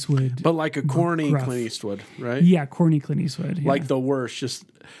Clint Eastwood. But like a corny Clint Eastwood, right? Yeah, corny Clint Eastwood. Yeah. Like the worst. Just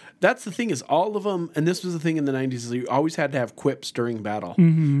that's the thing, is all of them, and this was the thing in the 90s, is you always had to have quips during battle.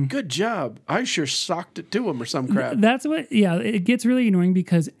 Mm-hmm. Good job. I sure socked it to him or some crap. That's what, yeah, it gets really annoying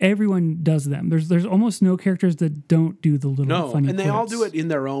because everyone does them. There's almost no characters that don't do the little funny and they all do it in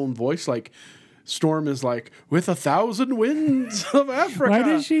their own voice. Like, Storm is like, with 1,000 winds of Africa. Why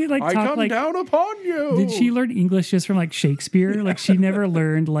does she like I talk come like down upon you? Did she learn English just from like Shakespeare? Like, she never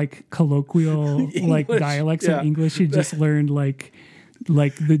learned like colloquial like dialects of English. She just learned like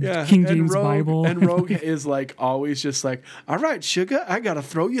the King James Bible. And Rogue is like always just like, all right, sugar, I gotta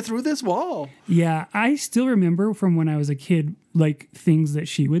throw you through this wall. Yeah, I still remember from when I was a kid, like things that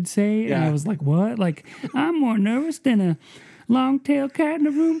she would say, and I was like, what? Like, I'm more nervous than a long-tailed cat in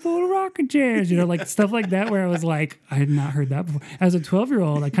a room full of rocking chairs, you know, like stuff like that, where I was like, I had not heard that before. As a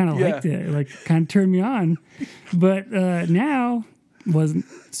 12-year-old, I kind of liked it. Like, kind of turned me on. But now, wasn't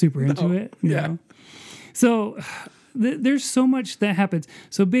super into it. Yeah. No. So there's so much that happens.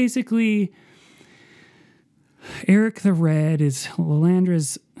 So basically, Eric the Red is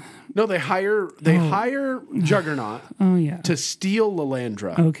Lilandra's... No, they hire Juggernaut to steal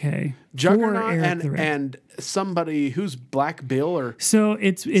Lilandra. Okay. Juggernaut and somebody who's Black Bill or so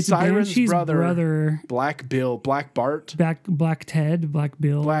it's Siren's Banshee's brother, Black Bill, Black Bart, Black Ted, Black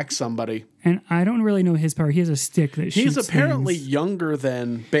Bill, Black somebody. And I don't really know his power. He has a stick that shoots He's apparently things. Younger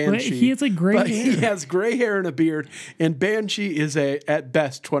than Banshee. But he has like gray hair. He has gray hair and a beard, and Banshee is at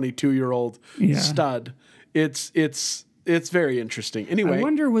best 22-year-old stud. It's It's very interesting. Anyway, I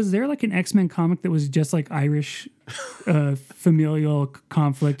wonder, was there like an X-Men comic that was just like Irish familial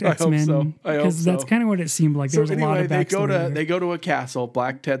conflict X-Men? I hope so. Because that's kind of what it seemed like. There was a lot of backstory there. They go to a castle,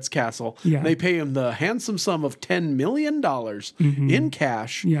 Black Ted's castle. Yeah. They pay him the handsome sum of $10 million in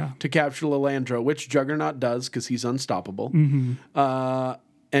cash to capture Lilandra, which Juggernaut does because he's unstoppable.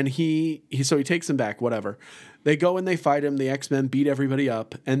 And he takes him back, whatever. They go and they fight him. The X-Men beat everybody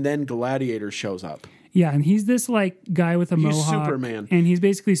up, and then Gladiator shows up. Yeah, and he's this like guy with a mohawk. He's Superman. And he's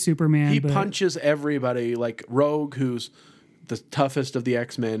basically Superman. He punches everybody, like Rogue, who's the toughest of the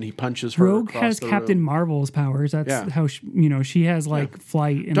X-Men. He punches her. Rogue has Captain Marvel's powers. That's how she has like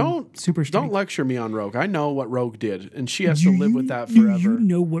flight and super strength. Don't lecture me on Rogue. I know what Rogue did, and she has to live with that forever. You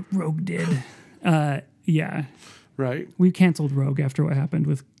know what Rogue did. Yeah. Right? We canceled Rogue after what happened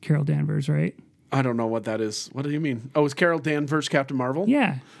with Carol Danvers, right? I don't know what that is. What do you mean? Oh, is Carol Danvers Captain Marvel?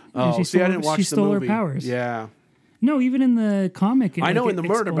 Yeah. Oh, I didn't watch the movie. She stole her powers. Yeah. No, even in the comic. I know in the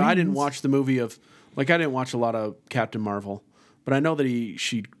murder, but I didn't watch the movie of... Like, I didn't watch a lot of Captain Marvel. But I know that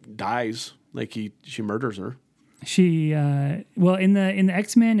she dies. Like, she murders her. She... well, in the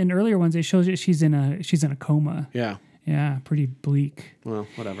X-Men and earlier ones, it shows that she's in a coma. Yeah. Yeah, pretty bleak. Well,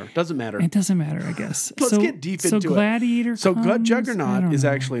 whatever. Doesn't matter. It doesn't matter, I guess. Let's get deep into it. So Gladiator Juggernaut is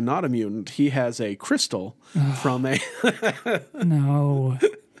actually not a mutant. He has a crystal from a... No.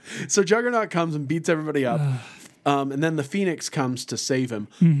 So Juggernaut comes and beats everybody up. And then the Phoenix comes to save him.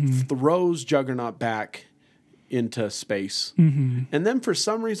 Throws Juggernaut back into space. And then for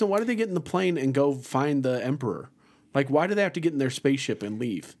some reason, why do they get in the plane and go find the Emperor? Like, why do they have to get in their spaceship and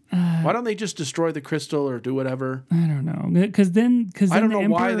leave? Why don't they just destroy the crystal or do whatever? I don't know. Because then I don't know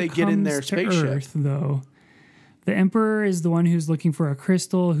why they get in their spaceship. Earth, though. The Emperor is the one who's looking for a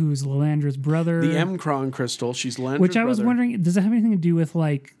crystal, who's Lilandra's brother. The M'Kraan crystal. She's Lilandra's Which I was brother. wondering, does it have anything to do with,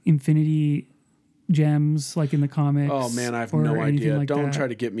 like, Infinity Gems, like in the comics? Oh, man, I have no idea. Like don't that? try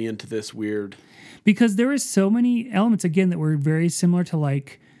to get me into this weird... Because there is so many elements, again, that were very similar to,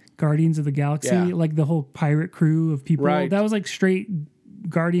 like, Guardians of the Galaxy, like the whole pirate crew of people. Right. That was like straight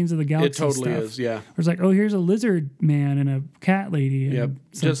Guardians of the Galaxy. It totally stuff. is, yeah. It was like, oh, here's a lizard man and a cat lady. And Yep.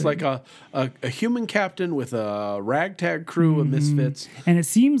 Just like a human captain with a ragtag crew of misfits. And it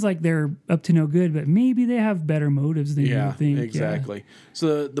seems like they're up to no good, but maybe they have better motives than you think. Exactly. Yeah.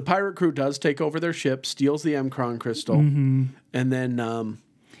 So the pirate crew does take over their ship, steals the M'Kraan crystal, and then...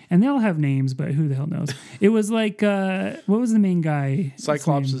 and they all have names, but who the hell knows? It was like, what was the main guy?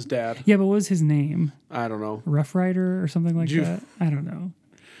 Cyclops' dad. Yeah, but what was his name? I don't know. Rough Rider or something like that? I don't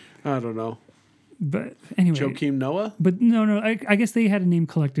know. But anyway. Joakim Noah? But no. I guess they had a name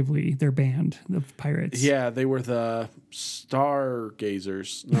collectively, their band, the pirates. Yeah, they were the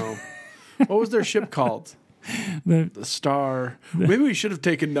Stargazers. No. What was their ship called? The Star. Maybe we should have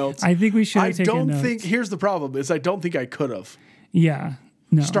taken notes. I think we should have taken notes. I don't think, here's the problem, is I don't think I could have. Yeah.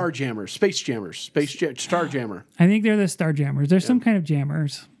 No. Starjammers, Starjammer. I think they're the Starjammers. There's some kind of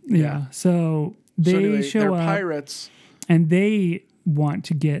jammers. Yeah. So they they're pirates. And they want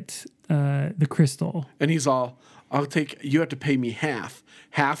to get the crystal. And he's all, you have to pay me half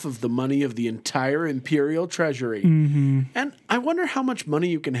of the money of the entire Imperial treasury. And I wonder how much money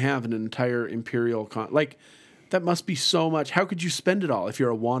you can have in an entire Imperial, that must be so much. How could you spend it all if you're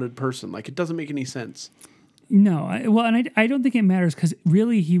a wanted person? Like, it doesn't make any sense. No, I don't think it matters because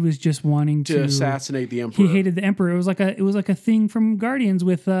really he was just wanting to assassinate the Emperor. He hated the Emperor. It was like a thing from Guardians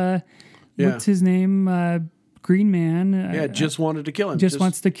with what's his name, Green Man. Just wanted to kill him. Just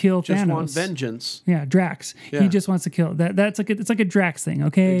wants to kill Thanos. Just want vengeance. Yeah, Drax. Yeah. He just wants to kill. It's like a Drax thing.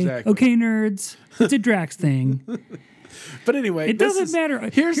 Okay, exactly. Okay, nerds. It's a Drax thing. But anyway, it doesn't matter.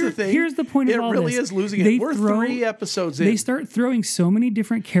 Here's the thing. Here's the point of all this. It really is losing it. We're 3 episodes in. They start throwing so many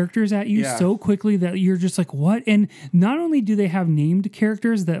different characters at you so quickly that you're just like, what? And not only do they have named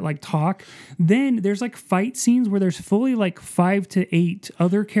characters that like talk, then there's like fight scenes where there's fully like 5 to 8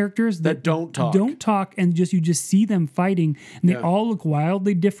 other characters that don't talk, and you just see them fighting, and they all look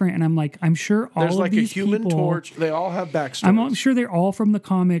wildly different. And I'm like, I'm sure there's all like of these a Human people, Torch. They all have backstories. I'm sure they're all from the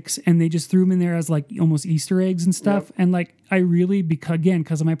comics, and they just threw them in there as like almost Easter eggs and stuff. Yep. And like, I really,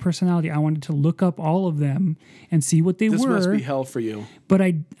 because of my personality, I wanted to look up all of them and see what they were. This must be hell for you. But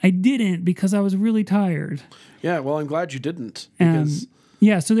I didn't because I was really tired. Yeah, well, I'm glad you didn't. Because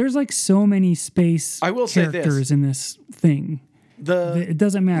so there's like so many space characters in this thing. It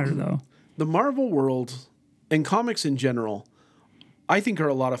doesn't matter though. The Marvel world and comics in general, I think, are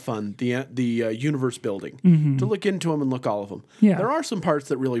a lot of fun. The universe building, to look into them and look all of them. Yeah. There are some parts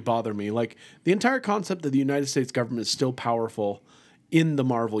that really bother me, like the entire concept that the United States government is still powerful in the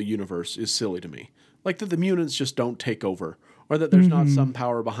Marvel universe is silly to me. Like that the mutants just don't take over, or that there's not some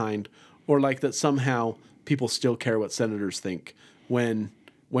power behind, or like that somehow people still care what senators think when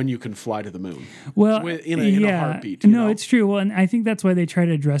you can fly to the moon. Well, in a heartbeat. No, it's true. Well, and I think that's why they try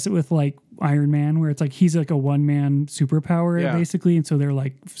to address it with like Iron Man, where it's like he's like a one-man superpower basically, and so they're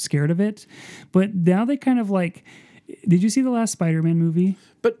like scared of it. But now they kind of like. Did you see the last Spider-Man movie?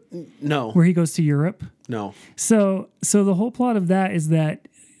 But no, where he goes to Europe. No. So the whole plot of that is that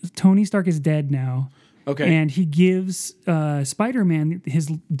Tony Stark is dead now. Okay. And he gives Spider-Man his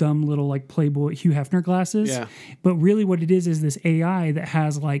dumb little like Playboy Hugh Hefner glasses. Yeah. But really what it is this AI that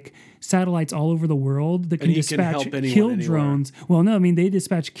has like satellites all over the world that can dispatch kill drones. Well, no, I mean, they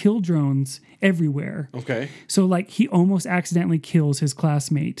dispatch kill drones everywhere. Okay. So like he almost accidentally kills his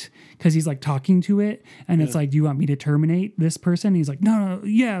classmate because he's like talking to it. And it's like, do you want me to terminate this person? And he's like, no,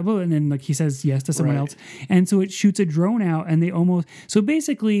 yeah. And then like he says yes to someone else. And so it shoots a drone out and they almost, so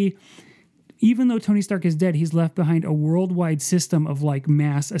basically, even though Tony Stark is dead, he's left behind a worldwide system of like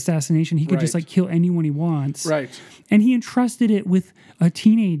mass assassination. He could just like kill anyone he wants. Right. And he entrusted it with a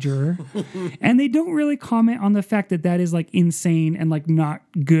teenager. And they don't really comment on the fact that is like insane and like not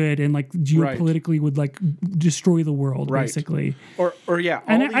good and like geopolitically would like destroy the world basically. Or yeah.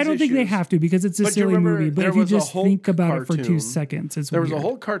 And I don't think they have to because it's a silly movie. But if you just think about it for 2 seconds, it's weird. Was a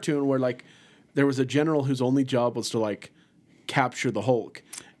whole cartoon where like there was a general whose only job was to like capture the Hulk.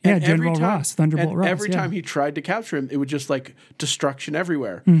 Yeah, General Ross, Thunderbolt Ross. Every time he tried to capture him, it would just like destruction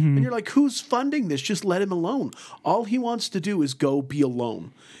everywhere. And you're like, who's funding this? Just let him alone. All he wants to do is go be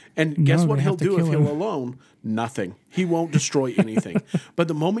alone. And guess what he'll do if he'll alone? Nothing. He won't destroy anything. But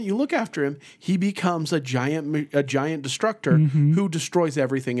the moment you look after him, he becomes a giant destructor who destroys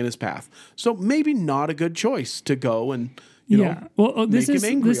everything in his path. So maybe not a good choice to go and this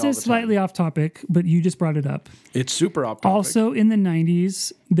is slightly off topic, but you just brought it up. It's super off topic. Also, in the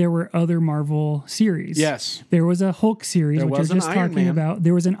 90s, there were other Marvel series. Yes. There was a Hulk series, which you're just talking about.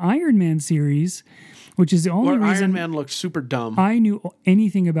 There was an Iron Man series, which is the only reason Iron Man looked super dumb. I knew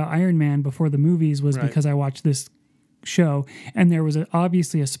anything about Iron Man before the movies was because I watched this show, and there was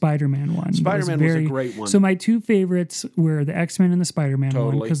obviously a Spider-Man one. Spider-Man was a great one. So my 2 favorites were the X-Men and the Spider-Man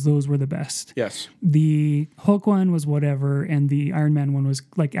one because those were the best. Yes. The Hulk one was whatever, and the Iron Man one was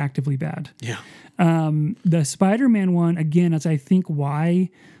like actively bad. Yeah. The Spider-Man one, again, that's I think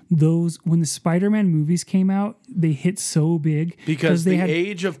why when the Spider-Man movies came out, they hit so big because the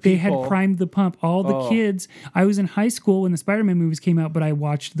age of people, they had primed the pump. All the kids. I was in high school when the Spider-Man movies came out, but I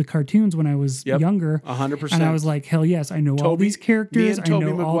watched the cartoons when I was younger. 100%. And I was like, hell yes, I know all these characters. I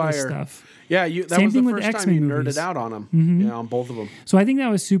know all this stuff. Yeah, that Same was thing the with first X-Men time you movies. nerded out on them. Yeah, on both of them. So I think that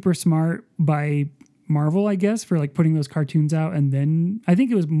was super smart by Marvel, I guess, for like putting those cartoons out, and then I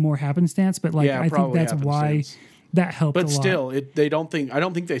think it was more happenstance, but like I think that's why that helped. But a lot. still, I don't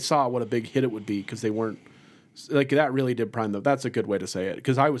think they saw what a big hit it would be because they weren't like that. Really did prime them. That's a good way to say it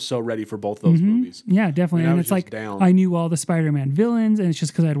because I was so ready for both those movies. Yeah, definitely. And it's like down. I knew all the Spider-Man villains, and it's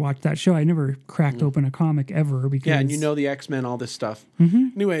just because I'd watched that show. I never cracked open a comic ever because and the X-Men, all this stuff.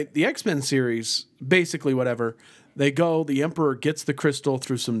 Anyway, the X-Men series, basically whatever. They go, the Emperor gets the crystal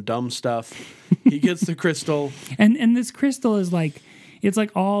through some dumb stuff. He gets the crystal. And this crystal is like, it's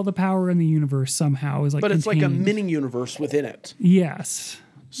like all the power in the universe somehow is like But it's contained. like a mini universe within it. Yes.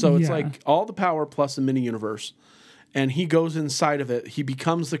 So it's like all the power plus a mini universe. And he goes inside of it. He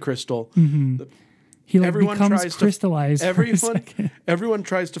becomes the crystal. He like becomes crystallized. Everyone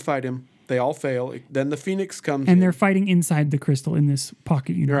tries to fight him. They all fail. Then the Phoenix comes in. And they're fighting inside the crystal in this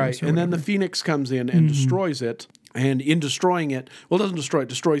pocket universe. Right. And then the Phoenix comes in and destroys it. And in destroying it, well, it doesn't destroy it,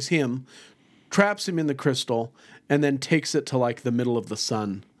 destroys him, traps him in the crystal, and then takes it to like the middle of the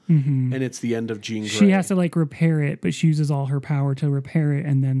sun. And it's the end of Jean Grey. She has to like repair it, but she uses all her power to repair it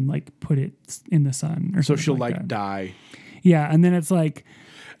and then like put it in the sun. Or so she'll like that. die. Yeah. And then it's like.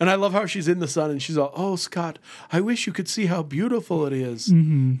 And I love how she's in the sun and she's all, oh, Scott, I wish you could see how beautiful it is.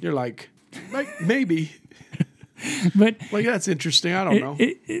 You're like maybe. But like that's interesting. I don't know.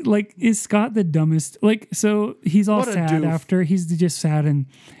 Like, is Scott the dumbest? Like, so he's all sad after. He's just sad,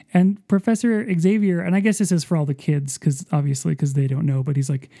 and Professor Xavier, and I guess this is for all the kids because they don't know. But he's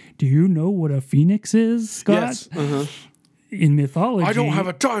like, "Do you know what a phoenix is, Scott?" Yes. In mythology, I don't have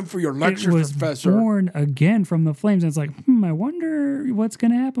a time for your lectures, it was Professor. Born again from the flames, and it's like, I wonder what's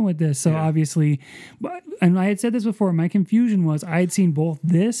going to happen with this. So obviously, and I had said this before. My confusion was I had seen both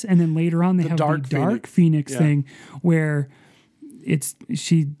this, and then later on they have the Dark Phoenix thing where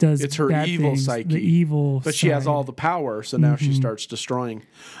she does it's her bad evil things, psyche, the evil, but she has all the power. So now she starts destroying.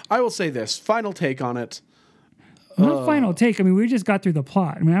 I will say this final take on it. Not final take. I mean, we just got through the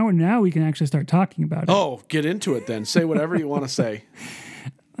plot. I mean, now we can actually start talking about it. Oh, get into it then. Say whatever you want to say.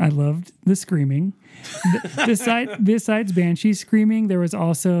 I loved the screaming. Besides Banshee screaming, there was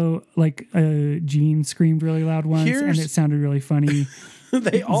also like Jean screamed really loud once, and it sounded really funny.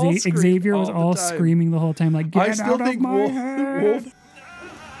 They all Xavier was all time. screaming the whole time, like, get out of my head. Wolf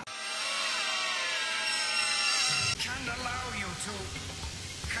Can't allow you to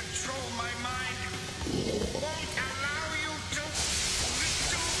control my mind. Won't allow you to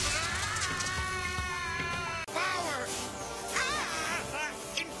power.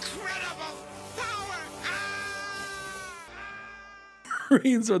 Incredible power.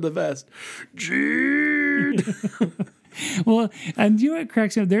 Marines are the best. Gene. Well, and you know what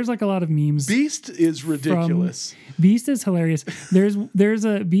cracks me up? There's like a lot of memes. Beast is ridiculous. Beast is hilarious. There's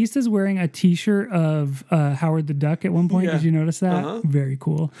a Beast is wearing a T-shirt of Howard the Duck at one point. Yeah. Did you notice that? Uh-huh. Very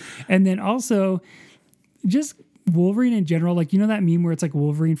cool. And then also, just Wolverine in general, like, you know that meme where it's like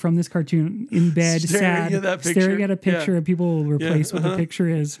Wolverine from this cartoon in bed, Staring sad, at that picture? staring at a picture, Yeah. and people will replace what the picture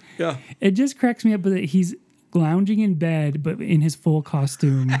is. Yeah. It just cracks me up that he's lounging in bed, but in his full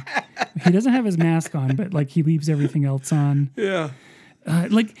costume. He doesn't have his mask on, but like he leaves everything else on. Yeah.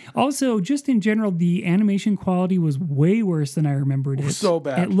 Like also just in general, the animation quality was way worse than I remembered it. So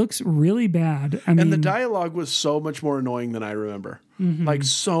bad. It looks really bad. I mean, And the dialogue was so much more annoying than I remember. Mm-hmm. Like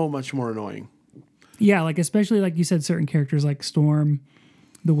so much more annoying. yeah, like especially like you said, certain characters like Storm,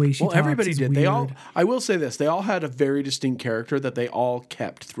 the way she Well, talks everybody is did. weird. They all. I will say this: they all had a very distinct character that they all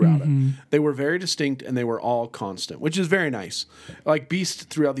kept throughout Mm-hmm. it. They were very distinct and they were all constant, which is very nice. Like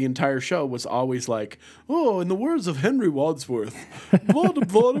Beast throughout the entire show was always like, "Oh, in the words of Henry Wadsworth, blah blah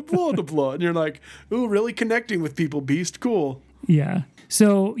blah blah blah blah," and you're like, "Ooh, really connecting with people, Beast, cool." Yeah.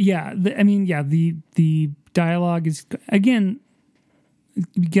 So yeah, the dialogue is again.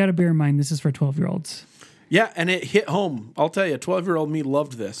 You got to bear in mind this is for 12-year-olds. Yeah, and it hit home. I'll tell you, 12-year-old me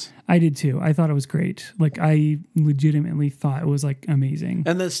loved this. I did too. I thought it was great. Like I legitimately thought it was like amazing.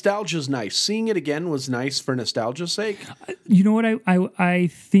 And the nostalgia's nice. Seeing it again was nice for nostalgia's sake. You know what I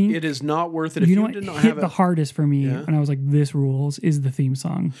think It is not worth it if you know you what did not hit have the it. hardest for me and I was like, this rules is the theme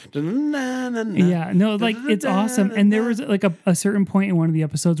song. Yeah, Yeah, no, like it's awesome. And there was like a certain point in one of the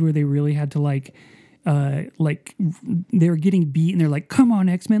episodes where they really had to like they were getting beat and they're like, come on,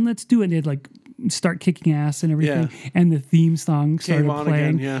 X-Men, let's do it. And they'd like start kicking ass and everything. Yeah. And the theme song started on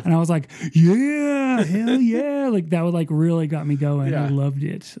playing. again, yeah. And I was like, yeah, hell yeah. Like that would like really got me going. Yeah. I loved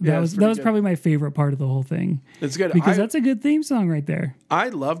it. Yeah, That it's was pretty good. probably my favorite part of the whole thing. It's good. Because that's a good theme song right there. I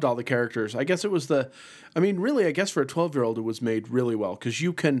loved all the characters. I guess it was really, I guess for a 12-year-old, it was made really well because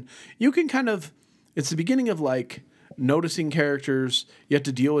you can kind of, it's the beginning of like noticing characters. You have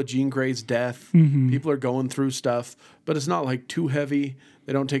to deal with Jean Grey's death. Mm-hmm. People are going through stuff, but it's not like too heavy.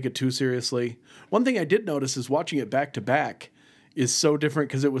 They don't take it too seriously. One thing I did notice is watching it back to back is so different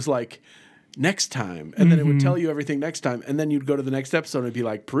because it was like next time, and then it would tell you everything next time, and then you'd go to the next episode and it'd be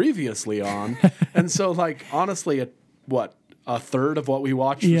like previously on. And so like honestly, a third of what we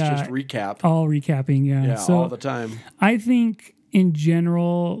watched was just recap. All recapping, yeah. Yeah, So all the time. I think in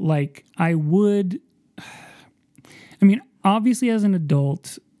general, like obviously as an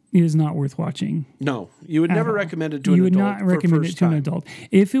adult, it is not worth watching. No, you would never all. recommend it to an You would adult. not recommend it first to an time. adult.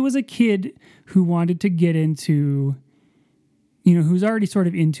 If it was a kid who wanted to get into, who's already sort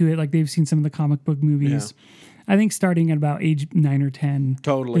of into it, like they've seen some of the comic book movies. I think starting at about age 9 or 10,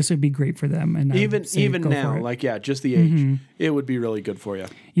 Totally. this would be great for them. And I would say even go now, for it. like just the age, it would be really good for you.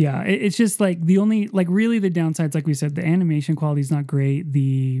 Yeah, it's just like the only, like really the downsides, like we said, the animation quality is not great.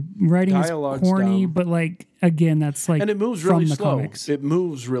 The writing Dialogue's is corny, dumb. but like, again, that's like And it moves from really the slow. comics. It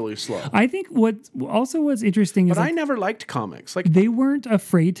moves really slow. I think what's interesting is But I like, never liked comics. Like they weren't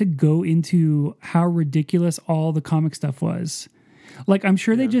afraid to go into how ridiculous all the comic stuff was. Like, I'm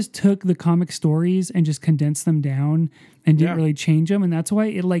sure they just took the comic stories and just condensed them down and didn't really change them. And that's why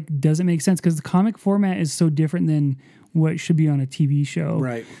it like doesn't make sense because the comic format is so different than what should be on a TV show.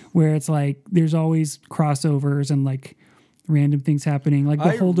 Right. Where it's like, there's always crossovers and like random things happening. Like the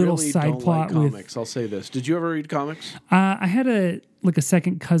I whole little really side don't plot like with, comics. I'll say this. Did you ever read comics? I had a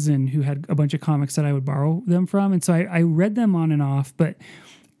second cousin who had a bunch of comics that I would borrow them from. And so I read them on and off, but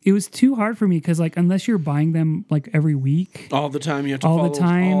it was too hard for me because like unless you're buying them like every week, All the time. You have to all follow the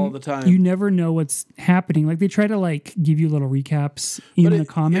time, all the time. you never know what's happening. Like they try to like give you little recaps in the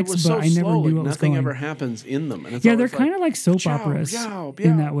comics, it was but so I never slow, knew like what was nothing going. ever happens in them. And it's Yeah, they're always kind of like soap "Chow, operas yow,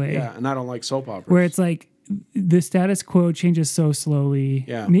 in yow." that way, Yeah, and I don't like soap operas. where it's like the status quo changes so slowly.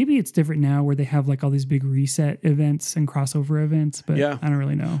 Yeah. Maybe it's different now where they have like all these big reset events and crossover events, but Yeah. I don't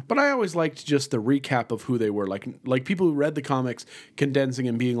really know. But I always liked just the recap of who they were, like people who read the comics, condensing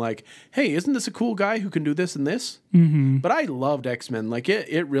and being like, "Hey, isn't this a cool guy who can do this and this?" Mm-hmm. But I loved X-Men. Like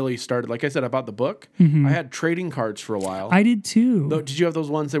it really started. Like I said, I bought the book. I had trading cards for a while. I did too. Did you have those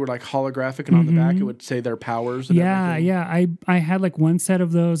ones that were like holographic and on the back it would say their powers? And everything? Yeah. I had like one set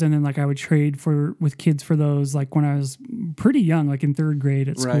of those, and then like I would trade with kids for those like when I was pretty young, like in 3rd grade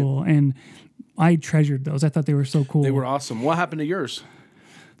at school, and I treasured those. I thought they were so cool. They were awesome. What happened to yours?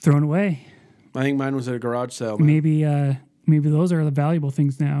 Thrown away. I think mine was at a garage sale. Man. Maybe those are the valuable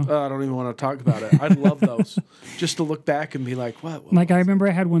things now. I don't even want to talk about it. I'd love those just to look back and be like, what Like I remember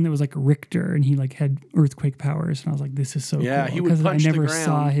I had one that was like Richter, and he like had earthquake powers, and I was like, "This is so cool." he would punch I never the ground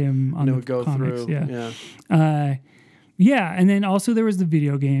saw him on and it the would go comics. through. Yeah. Yeah, and then also there was the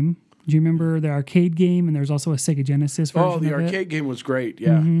video game. Do you remember the arcade game? And there's also a Sega Genesis version. Oh, the of arcade game was great.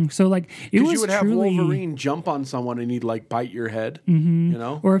 Yeah. So like it was You would have truly, Wolverine jump on someone and he'd like bite your head. You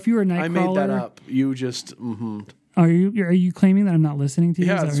know? or if you were a Nightcrawler. I made that up. You just. Are you claiming that I'm not listening to you?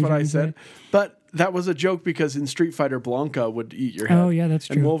 Yeah, Is that that's you're what I trying to said. say? But that was a joke because in Street Fighter, Blanca would eat your head. Oh, yeah, that's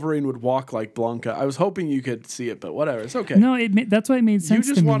And true. Wolverine would walk like Blanca. I was hoping you could see it, but whatever. It's okay. No, that's why it made you sense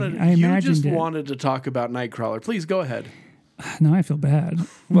just to wanted. me. I You imagined just it. wanted to talk about Nightcrawler. Please go ahead. No, I feel bad.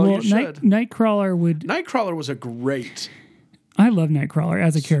 Well, you should. Nightcrawler would. Nightcrawler was a great. I love Nightcrawler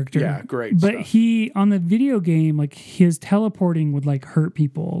as a character. Yeah, great But stuff. he on the video game, like his teleporting would like hurt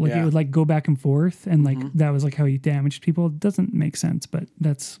people. Like Yeah. Mm-hmm. it would like go back and forth, and like that was like how he damaged people. It doesn't make sense, but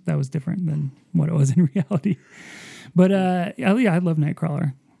that was different than what it was in reality. But I love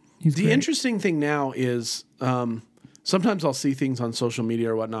Nightcrawler. He's The great. interesting thing now is sometimes I'll see things on social media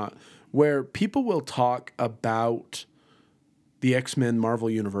or whatnot where people will talk about the X-Men Marvel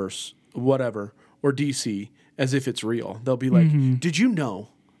Universe, whatever, or DC as if it's real. They'll be like, did you know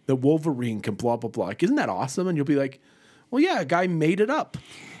that Wolverine can blah, blah, blah? Like, isn't that awesome? And you'll be like, well, yeah, a guy made it up.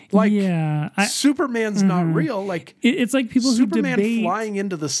 Like, Yeah, Superman's not real. Like, it's like people Superman who debate. flying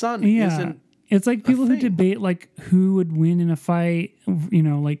into the sun Yeah, isn't. it's like people who thing. debate like who would win in a fight. You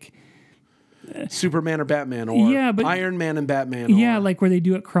know, like Superman or Batman or Yeah, but- Iron Man and Batman. yeah, or, like where they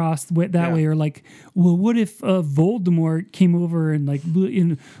do it crossed that Yeah. way, or like, well, what if Voldemort came over and like,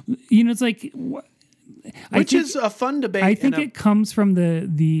 it's like. which is a fun debate. I think and it comes from the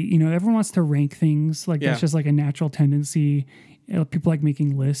everyone wants to rank things, like Yeah. that's just like a natural tendency. People like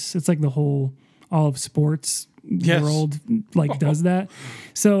making lists. It's like the whole all of sports Yes. world like does that.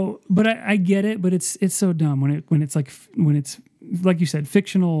 So, but I get it, but it's so dumb when it's like you said,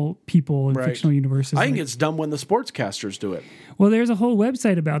 fictional people and Right. fictional universes. I think like- it's dumb when the sportscasters do it. well, there's a whole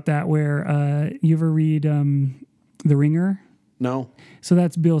website about that where you ever read The Ringer? No. So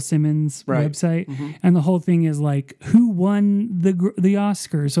that's Bill Simmons' Right. website, and the whole thing is like who won the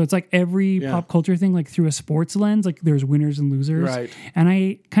Oscars. So it's like every Yeah. pop culture thing, like through a sports lens. Like there's winners and losers, Right. And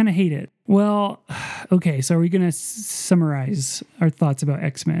I kind of hate it. Well, okay, so are we gonna summarize our thoughts about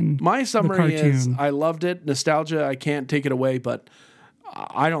X-Men? My summary is cartoon. I loved it. Nostalgia, I can't take it away, but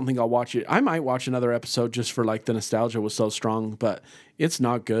I don't think I'll watch it. I might watch another episode just for like the nostalgia was so strong, but it's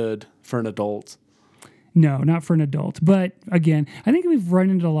not good for an adult. No, not for an adult. But again, I think we've run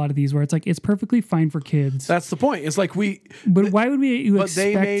into a lot of these where it's like it's perfectly fine for kids. That's the point. It's like But why would we but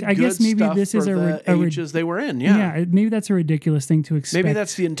they expect? made I guess good maybe stuff this for is the ages they were in. yeah, maybe that's a ridiculous thing to expect. Maybe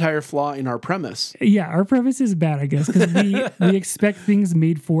that's the entire flaw in our premise. Yeah, our premise is bad, I guess, because we expect things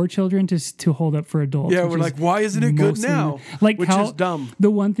made for children to hold up for adults. Yeah, which we're is like, why isn't it good mostly- now? Like Which how, is dumb.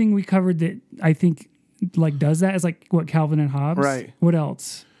 The one thing we covered that I think like does that is like what Calvin and Hobbes. Right. What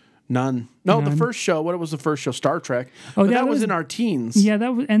else? None. No, the None. first show. What was the first show? Star Trek. Oh, but that that was was- in our teens. Yeah,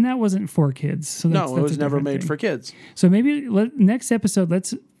 that wasn't for kids. So No, it that's was a never different made thing. for kids. So maybe next episode,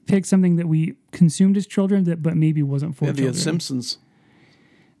 let's pick something that we consumed as children but maybe wasn't for Yeah, children. the Simpsons.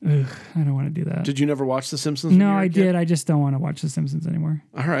 Ugh, I don't want to do that. Did you never watch The Simpsons? No, when you were I a kid? did. I just don't want to watch The Simpsons anymore.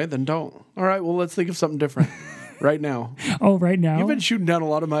 All right, then don't. All right, well, let's think of something different right now. Oh, right now? You've been shooting down a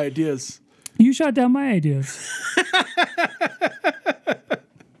lot of my ideas. You shot down my ideas.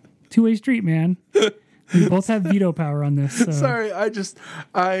 Two-way street, man. We both have veto power on this. So. Sorry,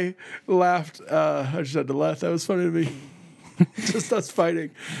 I laughed. I just had to laugh. That was funny to me. Just us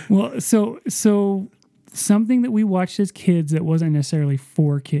fighting. Well, so something that we watched as kids that wasn't necessarily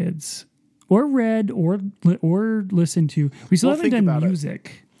for kids, or read, or listened to. We still We'll haven't think done about it.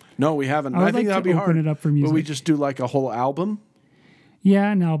 music. No, we haven't. I would I think like that'd to be open hard. it up for But we music. just do like a whole album.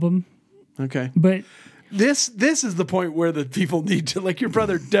 Yeah, an album. Okay. But This is the point where the people need to, like, your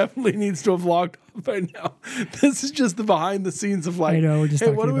brother definitely needs to have logged off by now. This is just the behind the scenes of like, I know, we're just hey,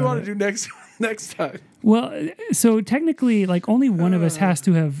 talking what do we about want it. to do next next time. Well, so technically, like only one of us has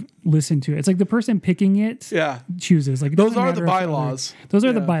to have listened to it. It's like the person picking it chooses. Like it those doesn't are the matter if bylaws. Those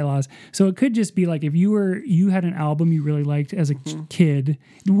are the bylaws. So it could just be like if you had an album you really liked as a kid,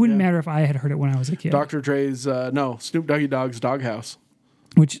 it wouldn't matter if I had heard it when I was a kid. Dr. Dre's Snoop Doggy Dogg's Doghouse.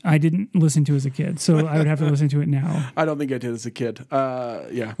 Which I didn't listen to as a kid, so I would have to listen to it now. I don't think I did as a kid.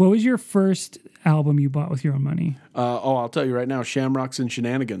 Yeah. What was your first album you bought with your own money? I'll tell you right now, Shamrocks and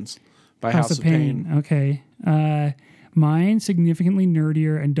Shenanigans by House of Pain. Okay. Mine, significantly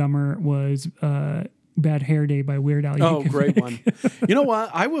nerdier and dumber, was Bad Hair Day by Weird Al Yankovic. Oh, great one. You know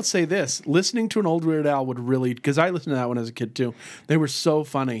what? I will say this. Listening to an old Weird Al would really... Because I listened to that one as a kid, too. They were so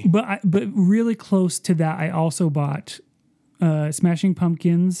funny. But really close to that, I also bought Smashing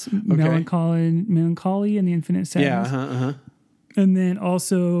Pumpkins, Melancholy and the Infinite Sadness. Yeah, And then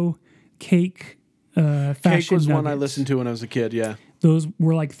also Cake, Fashion Cake was one I Nuggets. listened to when I was a kid, yeah. Those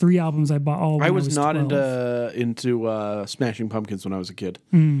were like 3 albums I bought all when I was not 12. into Smashing Pumpkins when I was a kid.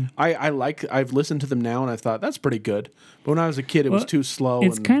 Hmm. I've listened to them now and I thought that's pretty good. But when I was a kid, it was too slow.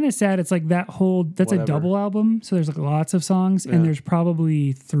 It's kind of sad. It's like that's Whatever. a double album, so there's like lots of songs, and there's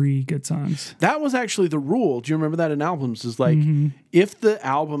probably 3 good songs. That was actually the rule. Do you remember that in albums? Is like if the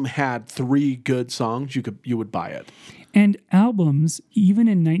album had 3 good songs, you would buy it. And albums, even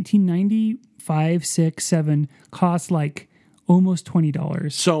in 1995, 6, 7, cost like almost $20.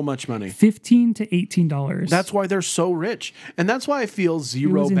 So much money. $15 to $18. That's why they're so rich. And that's why I feel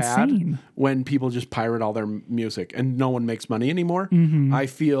zero bad insane. when people just pirate all their music and no one makes money anymore. I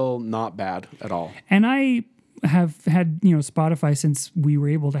feel not bad at all. And I have had, Spotify since we were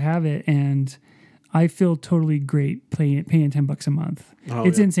able to have it, and I feel totally great paying $10 a month.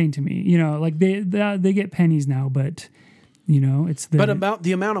 It's insane to me. Like they get pennies now, but it's But about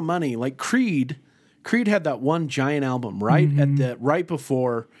the amount of money, like Creed had that one giant album right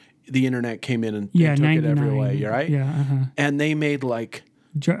before the internet came in and took it every way, right? Yeah, and they made like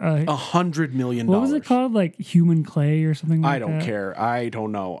 $100 million. What was it called? Like Human Clay or something like that? I don't care. I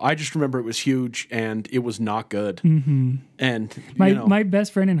don't know. I just remember it was huge and it was not good. Mm-hmm. And my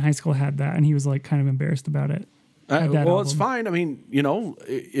best friend in high school had that, and he was like kind of embarrassed about it. It's fine. I mean,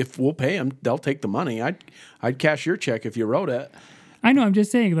 if we'll pay them, they'll take the money. I'd cash your check if you wrote it. I know. I'm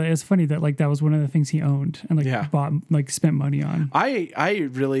just saying that it's funny that like that was one of the things he owned and bought spent money on. I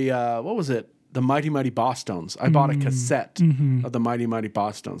really what was it? The Mighty Mighty Bosstones. I bought a cassette of the Mighty Mighty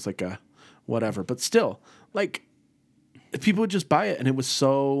Bosstones, like a whatever. But still, like people would just buy it, and it was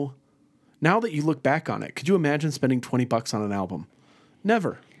so. Now that you look back on it, could you imagine spending $20 on an album?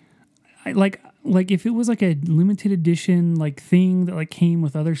 Never. Like if it was like a limited edition like thing that like came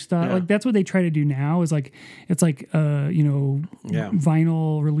with other stuff, like that's what they try to do now is like it's like vinyl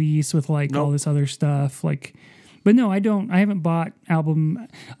release with like all this other stuff like. But no, I haven't bought album.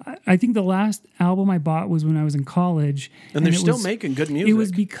 I think the last album I bought was when I was in college, and they're still making good music. It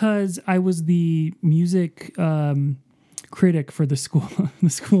was because I was the music critic for the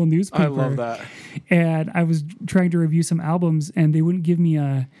school newspaper. I love that. And I was trying to review some albums, and they wouldn't give me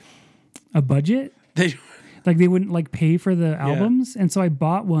a budget. They wouldn't like pay for the albums. And so I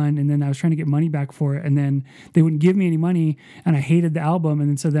bought one, and then I was trying to get money back for it, and then they wouldn't give me any money, and I hated the album. And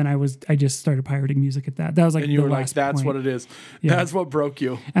then so then I just started pirating music at that. That was like and you the were like, last that's point. what it is. Yeah. That's what broke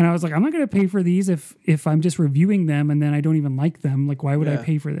you. And I was like, I'm not going to pay for these if I'm just reviewing them and then I don't even like them. Like, why would I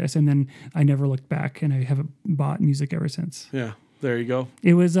pay for this? And then I never looked back, and I haven't bought music ever since. Yeah, there you go.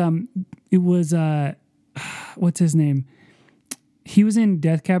 It was what's his name? He was in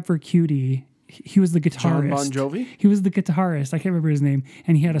Death Cab for Cutie. He was the guitarist. John Bon Jovi? He was the guitarist. I can't remember his name.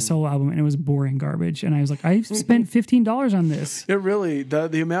 And he had a solo album, and it was boring garbage. And I was like, I spent $15 on this. It really,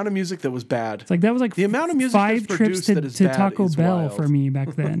 the amount of music that was bad. It's like that was like the amount of music 5 that's trips produced that is to bad Taco is Bell wild. for me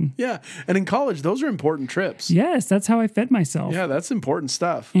back then. Yeah, and in college, those are important trips. Yes, that's how I fed myself. Yeah, that's important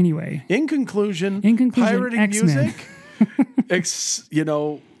stuff. Anyway. In conclusion, pirating X-Men.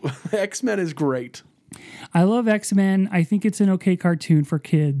 music, X-Men is great. I love X-Men. I think it's an okay cartoon for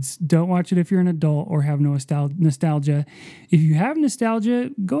kids. Don't watch it if you're an adult or have nostalgia. If you have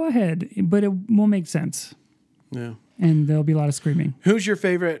nostalgia, go ahead, but it will make sense. Yeah. And there'll be a lot of screaming. Who's your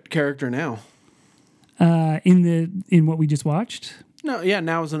favorite character now? In what we just watched? No, yeah,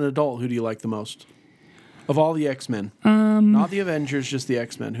 now as an adult, who do you like the most? Of all the X-Men. Not the Avengers, just the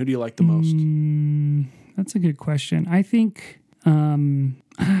X-Men. Who do you like the most? That's a good question. I think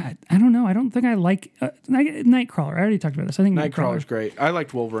I don't know. I don't think I like Nightcrawler. I already talked about this. I think Nightcrawler's great. I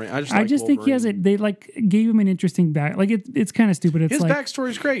liked Wolverine. I just think he has it. They like gave him an interesting back. Like it's kind of stupid. It's his like,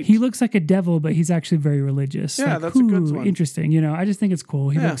 backstory's great. He looks like a devil, but he's actually very religious. Yeah, like, that's a good one. Interesting. I just think it's cool.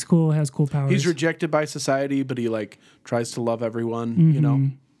 He looks cool. Has cool powers. He's rejected by society, but he like tries to love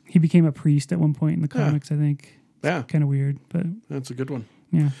everyone. He became a priest at one point in the comics, I think. Yeah. Kind of weird, but That's a good one.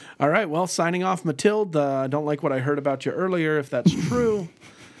 yeah. All right. Well, signing off, Matilde. I don't like what I heard about you earlier, if that's true.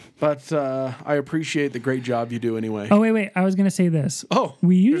 But I appreciate the great job you do anyway. Oh, wait. I was going to say this. Oh,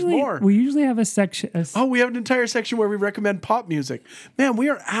 we there's more. usually have a section. Oh, we have an entire section where we recommend pop music. Man, we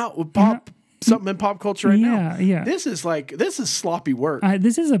are out with pop, something in pop culture right now. Yeah. This is sloppy work.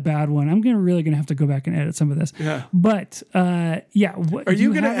 This is a bad one. I'm really gonna have to go back and edit some of this. Yeah. But Are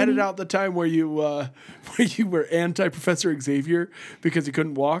you going to edit out the time where you were anti Professor Xavier because he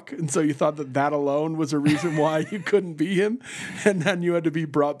couldn't walk, and so you thought that alone was a reason why you couldn't be him, and then you had to be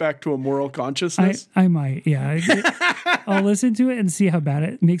brought back to a moral consciousness? I might, yeah. I'll listen to it and see how bad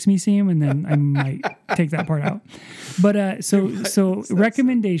it makes me seem, and then I might take that part out. But so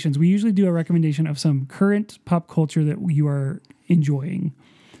recommendations. We usually do a recommendation of some current pop culture that you are enjoying.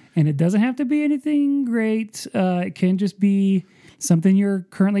 And it doesn't have to be anything great. It can just be something you're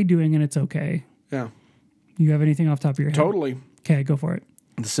currently doing and it's okay. Yeah. You have anything off the top of your head? Totally. Okay, go for it.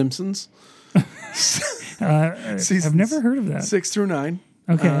 The Simpsons. I've never heard of that. 6 through 9.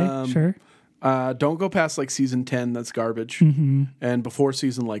 Okay, sure. Don't go past like season 10. That's garbage. Mm-hmm. And before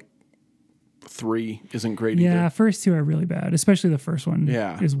season like 3 isn't great Yeah, either. first two are really bad, especially the first one.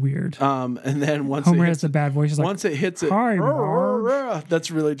 Yeah. Is weird. And then once Homer it has hits the bad voice. He's like, once it hits it, "Hi, Marge.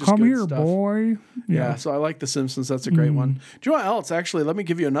 that's really just Come good here, stuff. boy." Yeah, so I like The Simpsons. That's a great one. Do you know what else? Actually, let me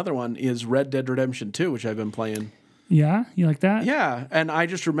give you another one. Is Red Dead Redemption 2, which I've been playing. Yeah, you like that? Yeah, and I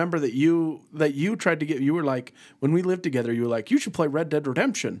just remember that you tried to get. You were like, when we lived together, you were like, you should play Red Dead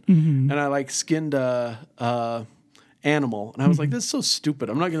Redemption, and I like skinned a animal, and I was like, this is so stupid.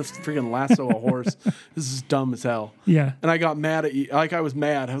 I'm not gonna freaking lasso a horse. This is dumb as hell. Yeah. And I got mad at you. Like I was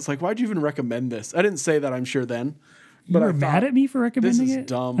mad. I was like, why'd you even recommend this? I didn't say that. I'm sure then. You But were I thought, mad at me for recommending this is it?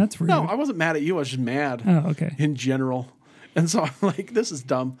 dumb. That's rude. No, I wasn't mad at you. I was just mad. Oh, okay. In general, and so I'm like, this is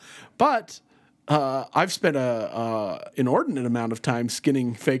dumb. But I've spent a inordinate amount of time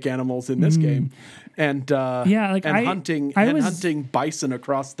skinning fake animals in this game, and hunting hunting bison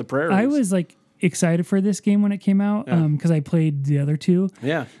across the prairies. I was like excited for this game when it came out because I played the other two.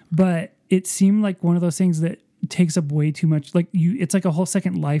 Yeah, but it seemed like one of those things that takes up way too much. Like it's like a whole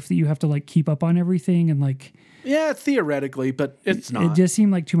second life that you have to like keep up on everything and like. Yeah, theoretically, but it's not. It just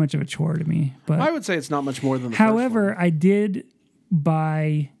seemed like too much of a chore to me. But I would say it's not much more than the however, first one. I did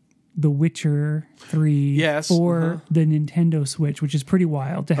buy The Witcher 3 for the Nintendo Switch, which is pretty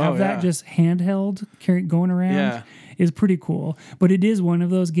wild. To have that just handheld going around is pretty cool. But it is one of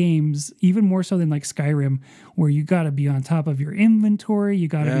those games, even more so than like Skyrim, where you got to be on top of your inventory. You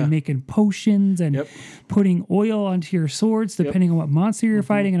got to be making potions and putting oil onto your swords, depending on what monster you're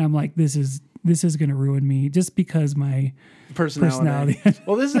fighting. And I'm like, this is going to ruin me just because my personality.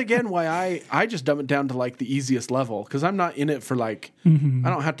 Well, this is again why I just dumb it down to like the easiest level because I'm not in it for like I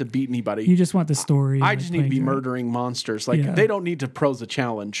don't have to beat anybody. You just want the story. I just need to be murdering monsters. Like they don't need to pose a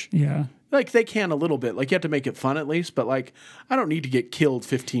challenge. Yeah. Like they can a little bit. Like you have to make it fun at least, but like I don't need to get killed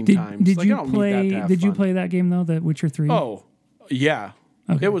 15 times. Did like, you I don't play? need that to have did you fun. play that game though, The Witcher 3? Oh, yeah.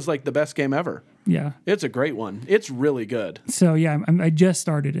 Okay. It was like the best game ever. Yeah. It's a great one. It's really good. So yeah, I just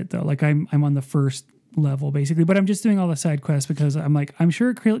started it though. Like I'm on the first level basically, but I'm just doing all the side quests because I'm like I'm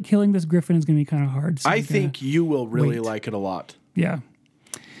sure killing this griffin is going to be kind of hard. So I think you will really like it a lot. Yeah.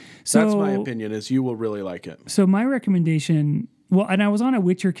 So that's my opinion. Is you will really like it. So my recommendation. Well, and I was on a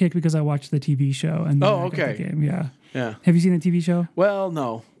Witcher kick because I watched the TV show and then I got the game. Yeah. Yeah. Have you seen the TV show? Well,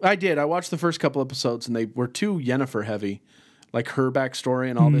 no, I did. I watched the first couple episodes and they were too Yennefer heavy. Like her backstory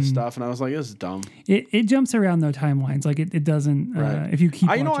and all this stuff, and I was like, "This is dumb." It jumps around though timelines, like it doesn't. If you keep,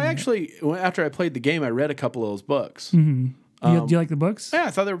 I actually after I played the game, I read a couple of those books. Mm-hmm. Do you like the books? Yeah,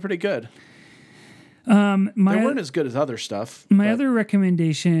 I thought they were pretty good. They weren't as good as other stuff. My other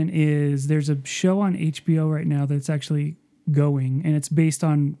recommendation is there's a show on HBO right now that's actually going, and it's based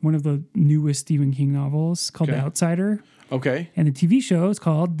on one of the newest Stephen King novels called The Outsider. Okay. And the TV show is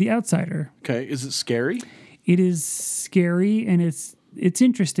called The Outsider. Okay. Is it scary? It is scary and it's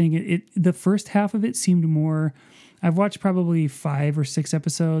interesting. The first half of it seemed more. I've watched probably 5 or 6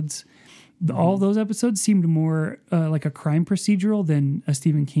 episodes. All those episodes seemed more like a crime procedural than a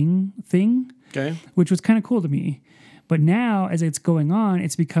Stephen King thing. Okay. Which was kind of cool to me. But now, as it's going on,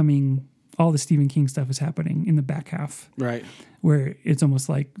 it's becoming all the Stephen King stuff is happening in the back half. Right. Where it's almost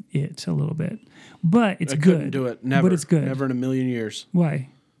like it a little bit. But it's good. I couldn't do it. Never. But it's good. Never in a million years. Why?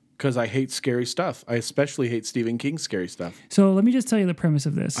 Because I hate scary stuff. I especially hate Stephen King's scary stuff. So let me just tell you the premise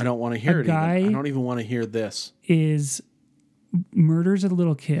of this. I don't want to hear it. I don't even want to hear this. Murders a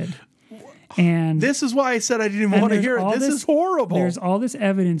little kid. And This is why I said I didn't even want to hear it. This is horrible. There's all this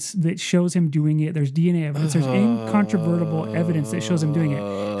evidence that shows him doing it. There's DNA evidence. There's incontrovertible evidence that shows him doing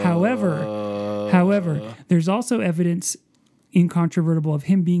it. However, there's also evidence incontrovertible of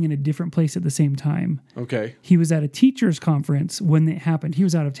him being in a different place at the same time. Okay. He was at a teacher's conference when it happened. He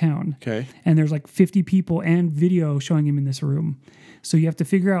was out of town. Okay. And there's like 50 people and video showing him in this room. So you have to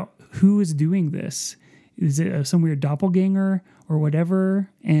figure out who is doing this. Is it some weird doppelganger or whatever?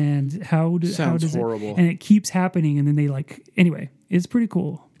 And how does horrible. it? And it keeps happening. And then they anyway, it's pretty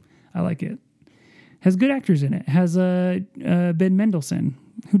cool. I like it. Has good actors in it. Has Ben Mendelsohn.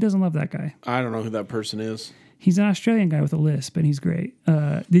 Who doesn't love that guy? I don't know who that person is. He's an Australian guy with a lisp, and he's great.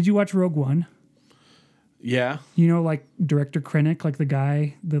 Did you watch Rogue One? Yeah. You know, like Director Krennic, like the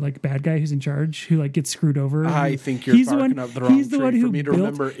guy, the like bad guy who's in charge, who like gets screwed over. I think you're barking up the wrong tree for me to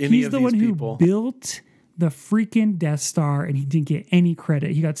remember any of these people. He's the one who built the freaking Death Star, and he didn't get any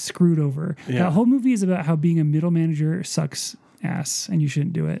credit. He got screwed over. Yeah. That whole movie is about how being a middle manager sucks ass, and you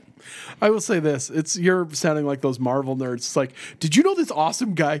shouldn't do it. I will say this. You're sounding like those Marvel nerds. It's like, did you know this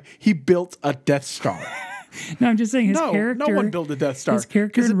awesome guy? He built a Death Star. No, I'm just saying his character. No one built a Death Star. His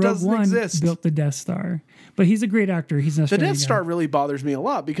character in it Rogue doesn't One exist. built the Death Star. But he's a great actor. He's an The Australian Death Star really bothers me a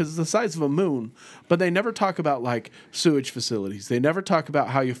lot because it's the size of a moon, but they never talk about like sewage facilities. They never talk about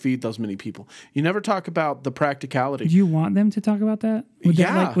how you feed those many people. You never talk about the practicality. Do you want them to talk about that? Would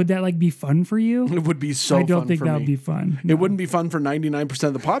that be fun for you? It would be so fun. I don't think for that me. would be fun. It wouldn't be fun for 99%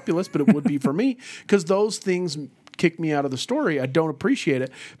 of the populace, but it would be for me because those things kick me out of the story. I don't appreciate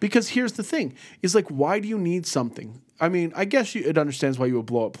it because here's the thing: is like, why do you need something? I mean, I guess it understands why you would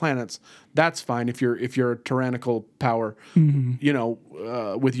blow up planets. That's fine if you're a tyrannical power, you know,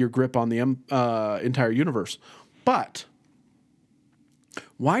 with your grip on the entire universe. But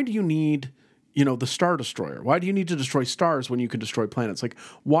why do you need, you know, the Star Destroyer? Why do you need to destroy stars when you can destroy planets? Like,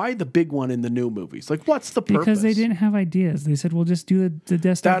 why the big one in the new movies? Like, what's the purpose? Because they didn't have ideas. They said, "We'll just do the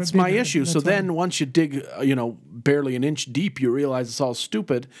Death Star." That's my issue. So then, once you dig, you know, barely an inch deep, you realize it's all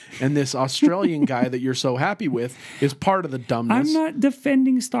stupid. And this Australian guy that you're so happy with is part of the dumbness. I'm not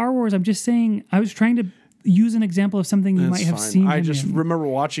defending Star Wars. I'm just saying I was trying to use an example of something you might have seen. I just remember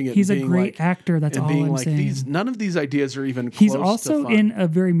watching it. He's and a being great like, actor. That's and all being I'm like, saying. None of these ideas are even. He's close also to fun. in a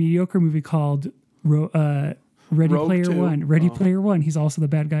very mediocre movie called Ready Rogue Player 2? One. Ready Player One. He's also the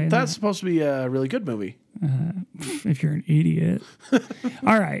bad guy in That's that. supposed to be a really good movie. If you're an idiot.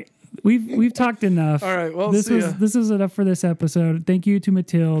 All right. We've talked enough. All right, well, this see was ya. this was enough for this episode. Thank you to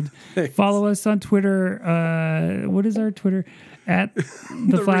Mathilde. Thanks. Follow us on Twitter. What is our Twitter? At the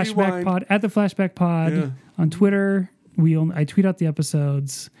Flashback Rewind. Pod. At the Flashback Pod Yeah. on Twitter. I tweet out the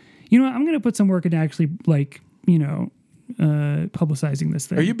episodes. You know what? I'm gonna put some work into actually publicizing this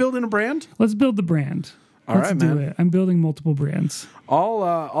thing. Are you building a brand? Let's build the brand. All Let's right, do man. it. I'm building multiple brands.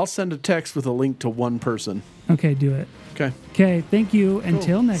 I'll send a text with a link to one person. Okay, do it. Okay. Okay, thank you.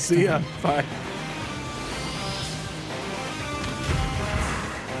 Until next time. See ya. Bye.